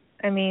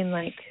 I mean,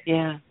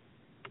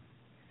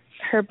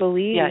 her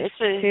beliefs,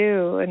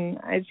 too. And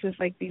it's just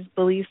these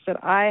beliefs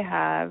that I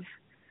have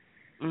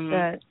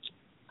that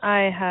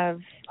I have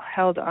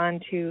held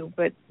on to.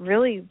 But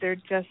really, they're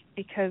just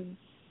because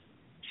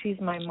she's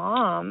my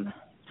mom.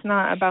 It's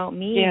not about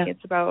me. Yeah.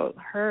 It's about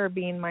her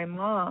being my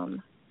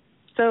mom.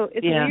 So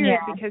it's weird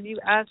because you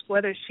ask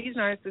whether she's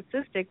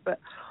narcissistic, but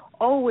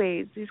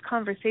always these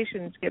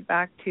conversations get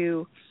back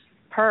to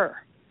her.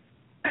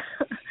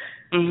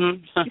 Well,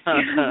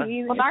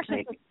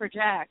 narcissists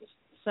project,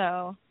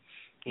 so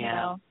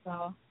yeah.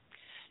 So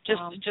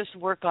just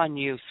work on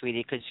you,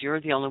 sweetie, because you're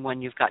the only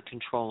one you've got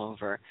control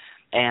over.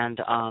 And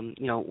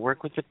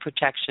work with the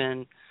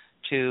protection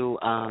to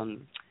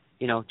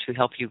to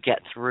help you get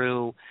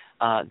through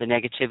the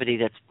negativity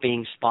that's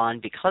being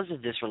spawned because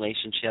of this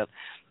relationship,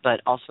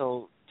 but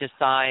also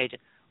decide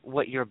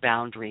what your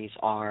boundaries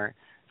are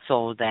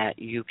so that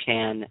you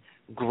can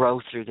grow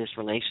through this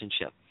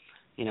relationship.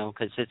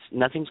 Because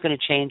nothing's going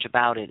to change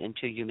about it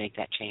until you make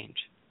that change.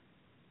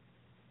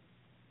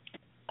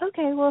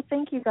 Okay, well,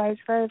 thank you guys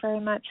very, very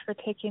much for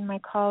taking my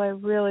call. I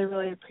really,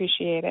 really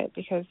appreciate it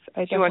because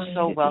I definitely You are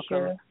so welcome. To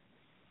hear.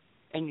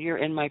 And you're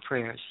in my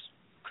prayers,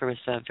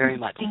 Carissa, very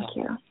much Thank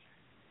you.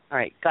 All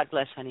right, God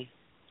bless, honey.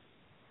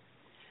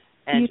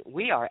 And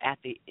we are at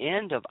the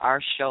end of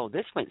our show.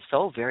 This went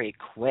so very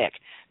quick.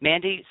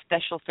 Mandy,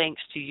 special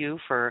thanks to you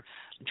for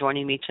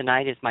joining me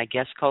tonight as my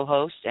guest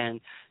co-host, and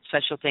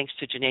special thanks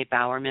to Janae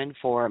Bowerman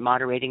for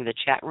moderating the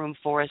chat room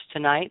for us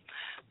tonight.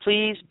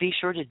 Please be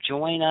sure to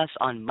join us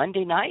on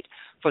Monday night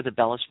for the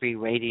Salisbury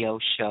Radio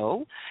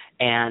Show,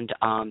 and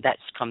that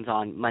comes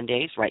on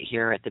Mondays right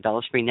here at the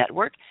Salisbury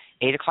Network,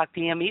 8 o'clock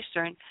p.m.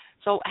 Eastern.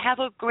 So have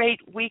a great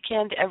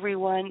weekend,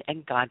 everyone,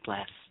 and God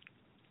bless.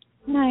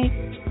 Night.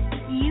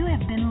 You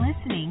have been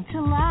listening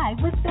to Live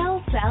with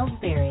Belle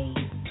Salisbury.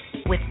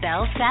 With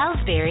Belle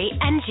Salisbury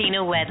and Gina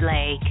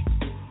Wedlake.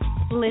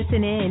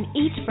 Listen in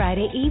each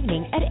Friday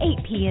evening at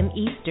 8 p.m.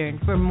 Eastern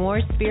for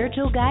more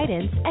spiritual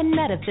guidance and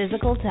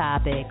metaphysical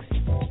topics.